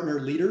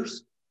partner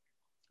leaders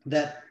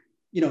that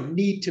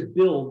need to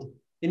build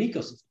an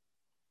ecosystem.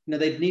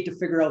 They need to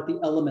figure out the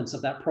elements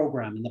of that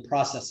program and the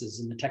processes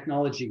and the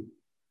technology.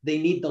 They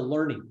need the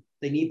learning.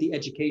 They need the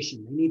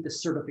education. They need the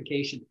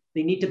certification.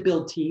 They need to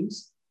build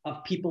teams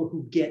of people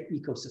who get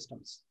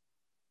ecosystems.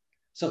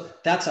 So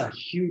that's a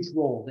huge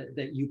role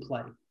that you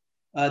play.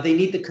 They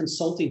need the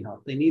consulting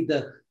help. They need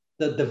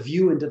the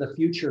view into the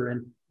future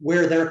and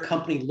where their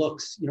company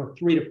looks,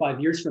 3 to 5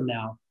 years from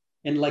now.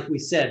 And like we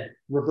said,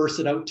 reverse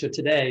it out to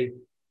today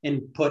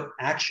and put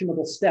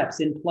actionable steps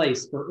in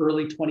place for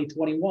early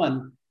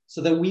 2021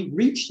 so that we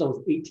reach those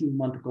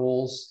 18-month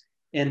goals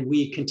and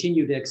we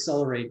continue to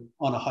accelerate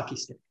on a hockey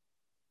stick.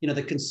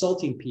 The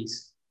consulting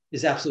piece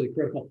is absolutely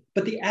critical,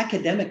 but the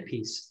academic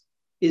piece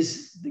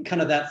is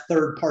kind of that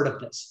third part of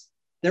this.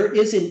 There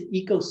is an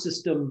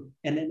ecosystem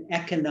and an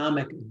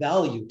economic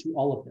value to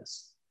all of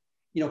this.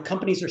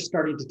 Companies are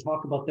starting to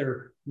talk about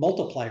their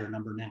multiplier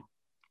number now,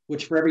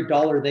 which for every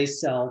dollar they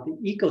sell,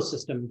 the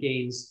ecosystem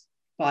gains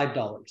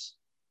 $5.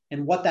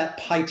 And what that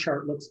pie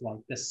chart looks like,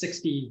 the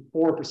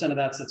 64% of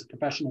that's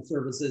professional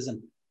services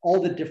and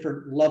all the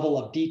different level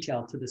of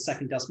detail to the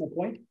second decimal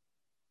point.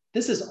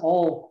 This is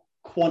all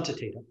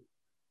quantitative.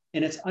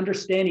 And it's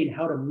understanding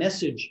how to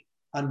message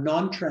a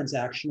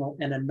non-transactional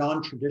and a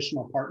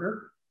non-traditional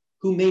partner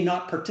who may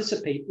not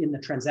participate in the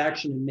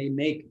transaction and may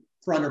make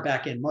front or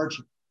back end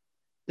margin.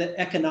 The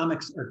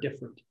economics are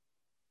different.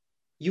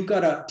 You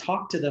got to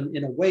talk to them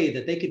in a way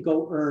that they could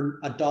go earn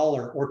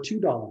 $1 or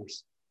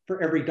 $2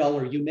 for every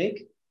dollar you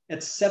make at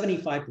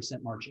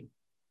 75% margin.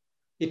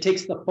 It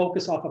takes the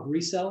focus off of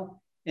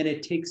resell and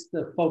it takes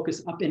the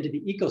focus up into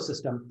the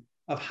ecosystem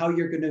of how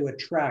you're going to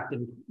attract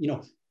and,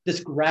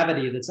 this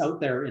gravity that's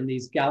out there in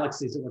these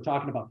galaxies that we're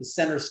talking about. The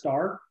center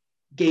star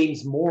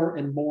gains more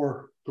and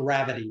more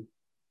gravity,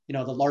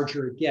 the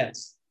larger it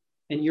gets.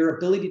 And your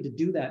ability to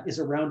do that is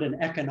around an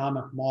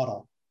economic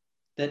model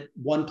that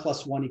 1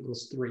 + 1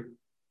 = 3.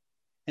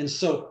 And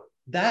so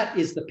that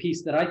is the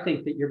piece that I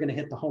think that you're going to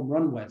hit the home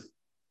run with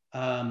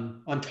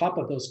on top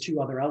of those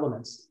two other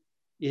elements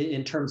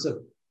in terms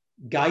of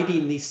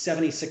guiding these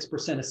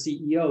 76% of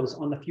CEOs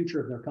on the future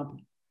of their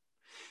company.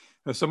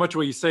 So much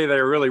what you say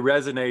there really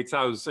resonates.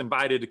 I was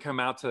invited to come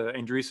out to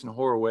Andreessen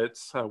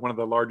Horowitz, one of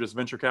the largest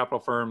venture capital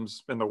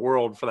firms in the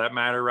world for that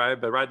matter,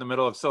 right? But right in the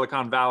middle of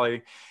Silicon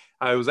Valley,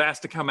 I was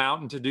asked to come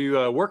out and to do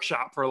a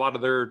workshop for a lot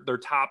of their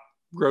top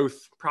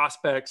growth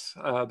prospects,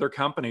 their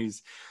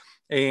companies.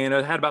 And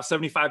I had about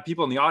 75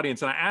 people in the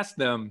audience. And I asked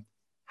them,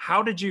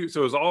 so it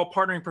was all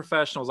partnering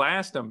professionals. I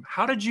asked them,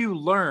 how did you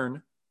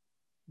learn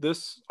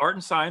this art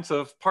and science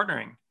of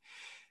partnering?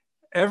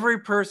 Every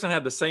person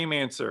had the same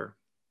answer: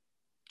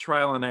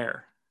 trial and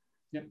error.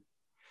 Yep.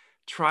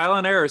 Trial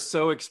and error is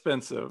so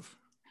expensive.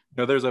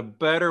 There's a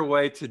better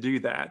way to do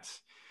that.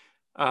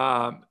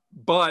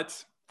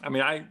 But I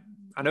mean, I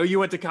know you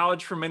went to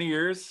college for many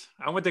years.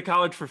 I went to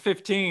college for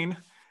 15.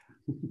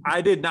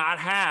 I did not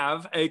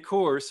have a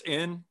course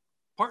in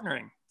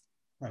partnering.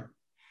 Right.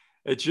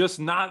 It's just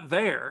not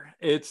there.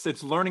 It's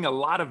learning a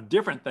lot of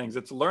different things.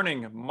 It's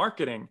learning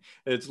marketing.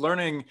 It's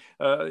learning,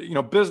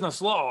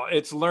 business law.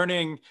 It's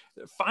learning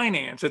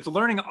finance. It's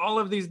learning all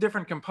of these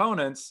different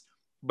components,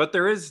 but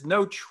there is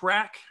no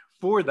track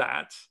for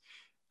that.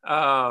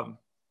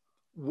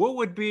 What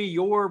would be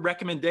your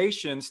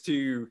recommendations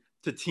to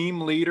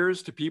team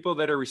leaders, to people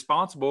that are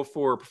responsible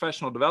for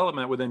professional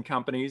development within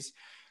companies?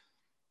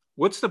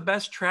 What's the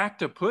best track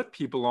to put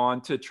people on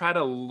to try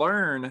to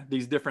learn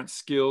these different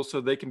skills so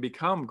they can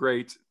become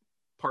great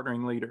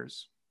partnering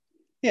leaders?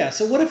 Yeah.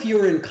 So what if you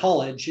were in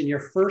college and your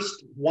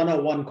first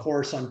 101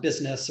 course on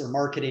business or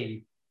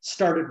marketing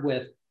started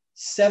with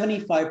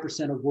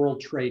 75% of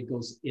world trade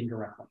goes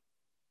indirectly?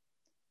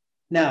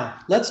 Now,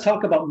 let's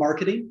talk about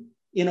marketing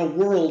in a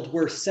world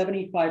where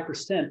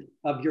 75%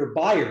 of your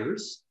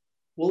buyers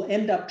will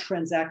end up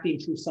transacting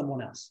through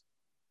someone else.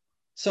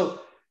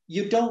 So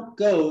you don't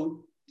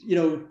go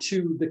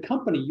to the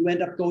company, you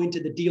end up going to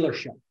the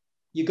dealership,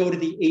 you go to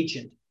the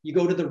agent, you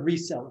go to the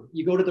reseller,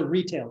 you go to the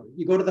retailer,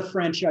 you go to the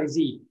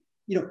franchisee.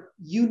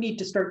 You need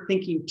to start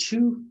thinking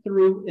to,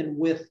 through, and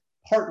with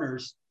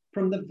partners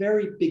from the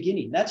very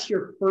beginning. That's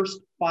your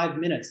first 5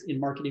 minutes in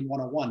Marketing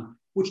 101,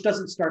 which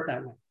doesn't start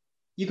that way.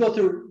 You go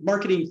through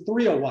Marketing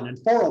 301 and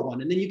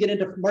 401, and then you get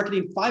into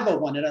Marketing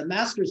 501 and a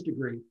master's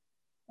degree.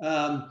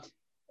 And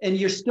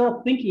you're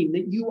still thinking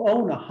that you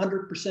own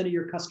 100% of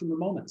your customer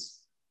moments,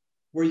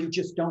 where you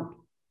just don't.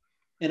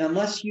 And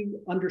unless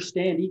you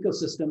understand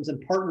ecosystems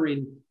and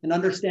partnering and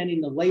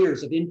understanding the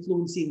layers of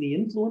influencing the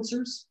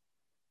influencers,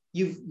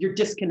 you're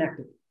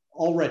disconnected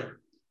already.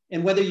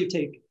 And whether you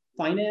take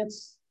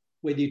finance,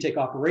 whether you take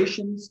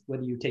operations,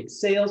 whether you take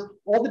sales,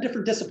 all the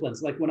different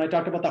disciplines, like when I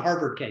talked about the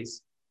Harvard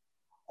case,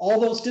 all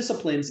those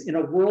disciplines in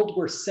a world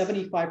where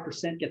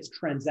 75% gets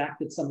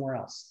transacted somewhere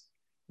else,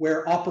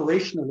 where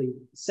operationally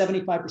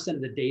 75%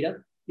 of the data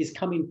is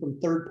coming from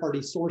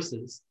third-party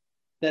sources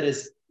that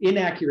is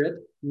inaccurate,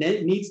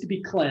 needs to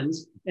be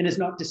cleansed, and is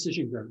not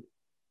decision-driven.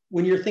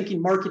 When you're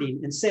thinking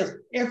marketing and sales,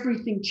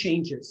 everything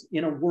changes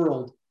in a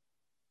world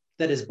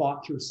that is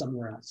bought through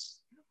somewhere else.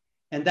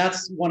 And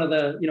that's one of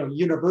the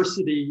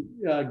university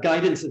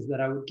guidances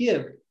that I would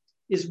give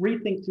is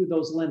rethink through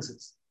those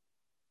lenses.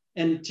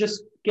 and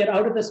just get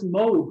out of this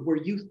mode where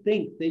you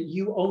think that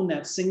you own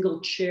that single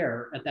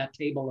chair at that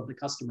table of the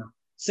customer,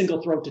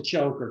 single throat to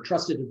choke or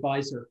trusted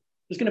advisor.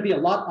 There's going to be a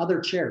lot other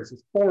chairs.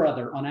 There's 4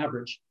 other on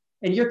average.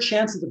 And your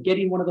chances of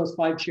getting one of those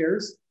 5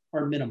 chairs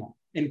are minimal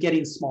and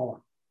getting smaller.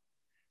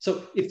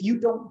 So if you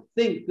don't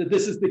think that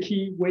this is the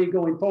key way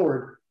going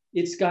forward,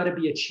 it's got to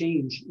be a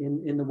change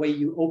in the way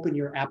you open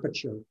your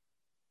aperture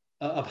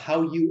of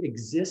how you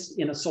exist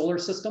in a solar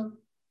system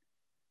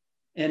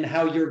and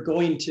how you're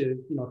going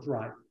to,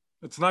 thrive.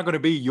 It's not going to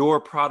be your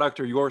product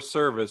or your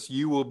service.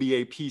 You will be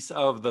a piece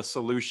of the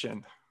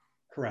solution.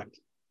 Correct.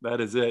 That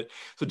is it.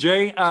 So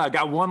Jay, I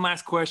got one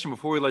last question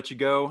before we let you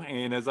go.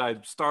 And as I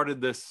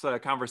started this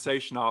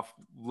conversation off,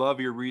 love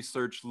your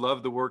research,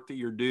 love the work that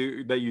you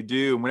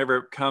do. And whenever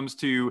it comes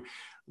to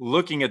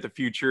looking at the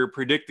future,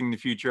 predicting the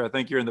future, I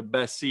think you're in the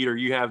best seat, or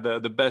you have the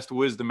best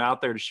wisdom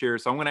out there to share.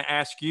 So I'm going to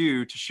ask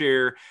you to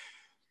share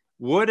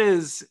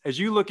as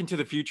you look into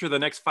the future, the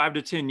next 5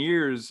 to 10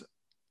 years,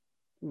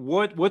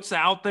 what's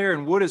out there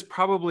and what is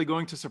probably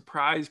going to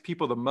surprise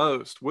people the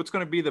most? What's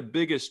going to be the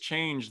biggest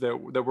change that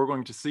we're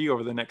going to see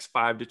over the next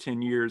 5 to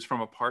 10 years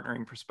from a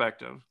partnering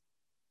perspective?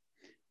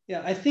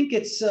 Yeah, I think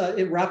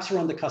it wraps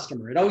around the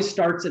customer. It always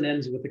starts and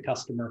ends with the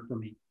customer for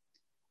me.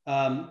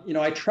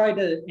 I try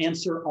to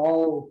answer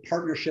all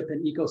partnership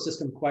and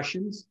ecosystem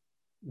questions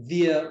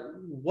via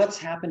what's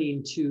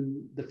happening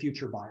to the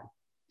future buyer.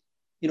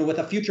 With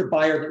a future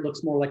buyer that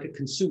looks more like a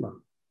consumer,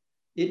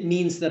 it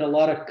means that a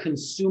lot of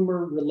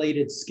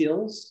consumer-related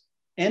skills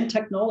and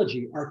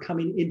technology are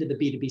coming into the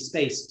B2B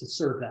space to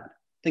serve that.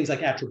 Things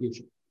like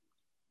attribution.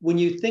 When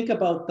you think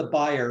about the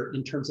buyer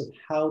in terms of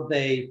how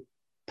they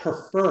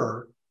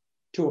prefer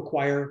to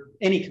acquire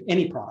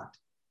any product,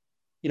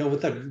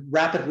 with a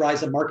rapid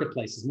rise of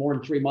marketplaces, more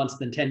in 3 months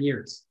than 10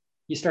 years,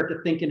 you start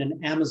to think in an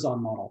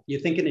Amazon model. You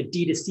think in a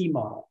D2C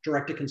model,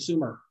 direct to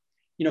consumer.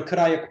 Could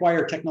I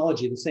acquire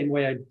technology the same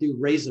way I do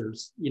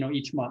razors,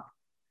 each month?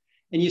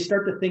 And you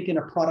start to think in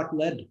a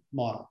product-led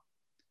model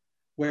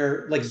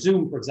where, like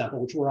Zoom, for example,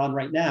 which we're on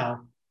right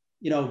now,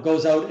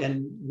 goes out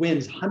and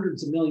wins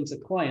hundreds of millions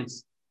of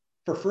clients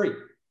for free.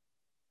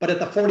 But at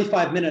the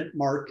 45-minute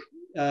mark,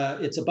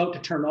 it's about to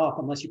turn off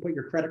unless you put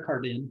your credit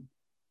card in.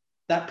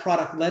 That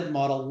product-led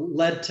model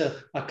led to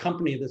a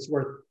company that's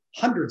worth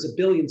hundreds of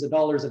billions of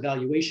dollars of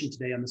valuation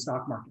today on the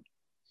stock market.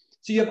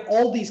 So you have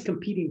all these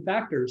competing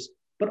factors,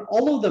 but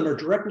all of them are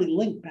directly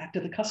linked back to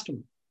the customer.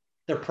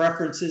 Their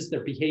preferences,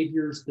 their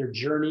behaviors, their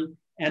journey,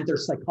 and their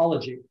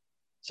psychology.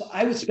 So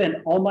I would spend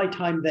all my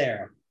time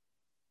there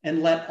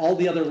and let all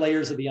the other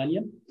layers of the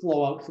onion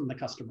flow out from the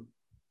customer.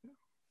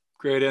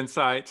 Great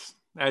insights,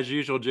 as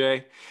usual,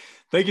 Jay.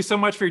 Thank you so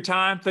much for your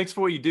time. Thanks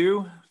for what you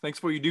do. Thanks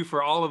for what you do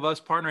for all of us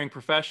partnering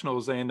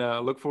professionals, and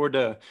look forward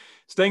to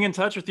staying in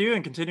touch with you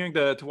and continuing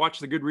to watch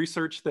the good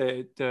research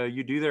that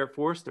you do there at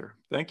Forrester.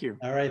 Thank you.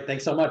 All right.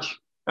 Thanks so much.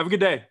 Have a good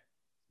day.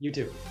 You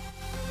too.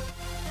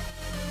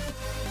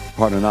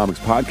 Partnernomics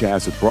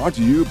Podcast is brought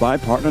to you by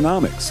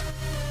Partnernomics.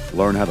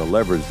 Learn how to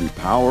leverage the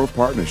power of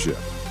partnership.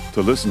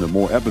 To listen to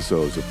more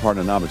episodes of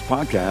Partnernomics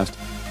Podcast,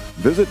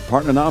 visit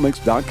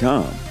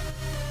partnernomics.com.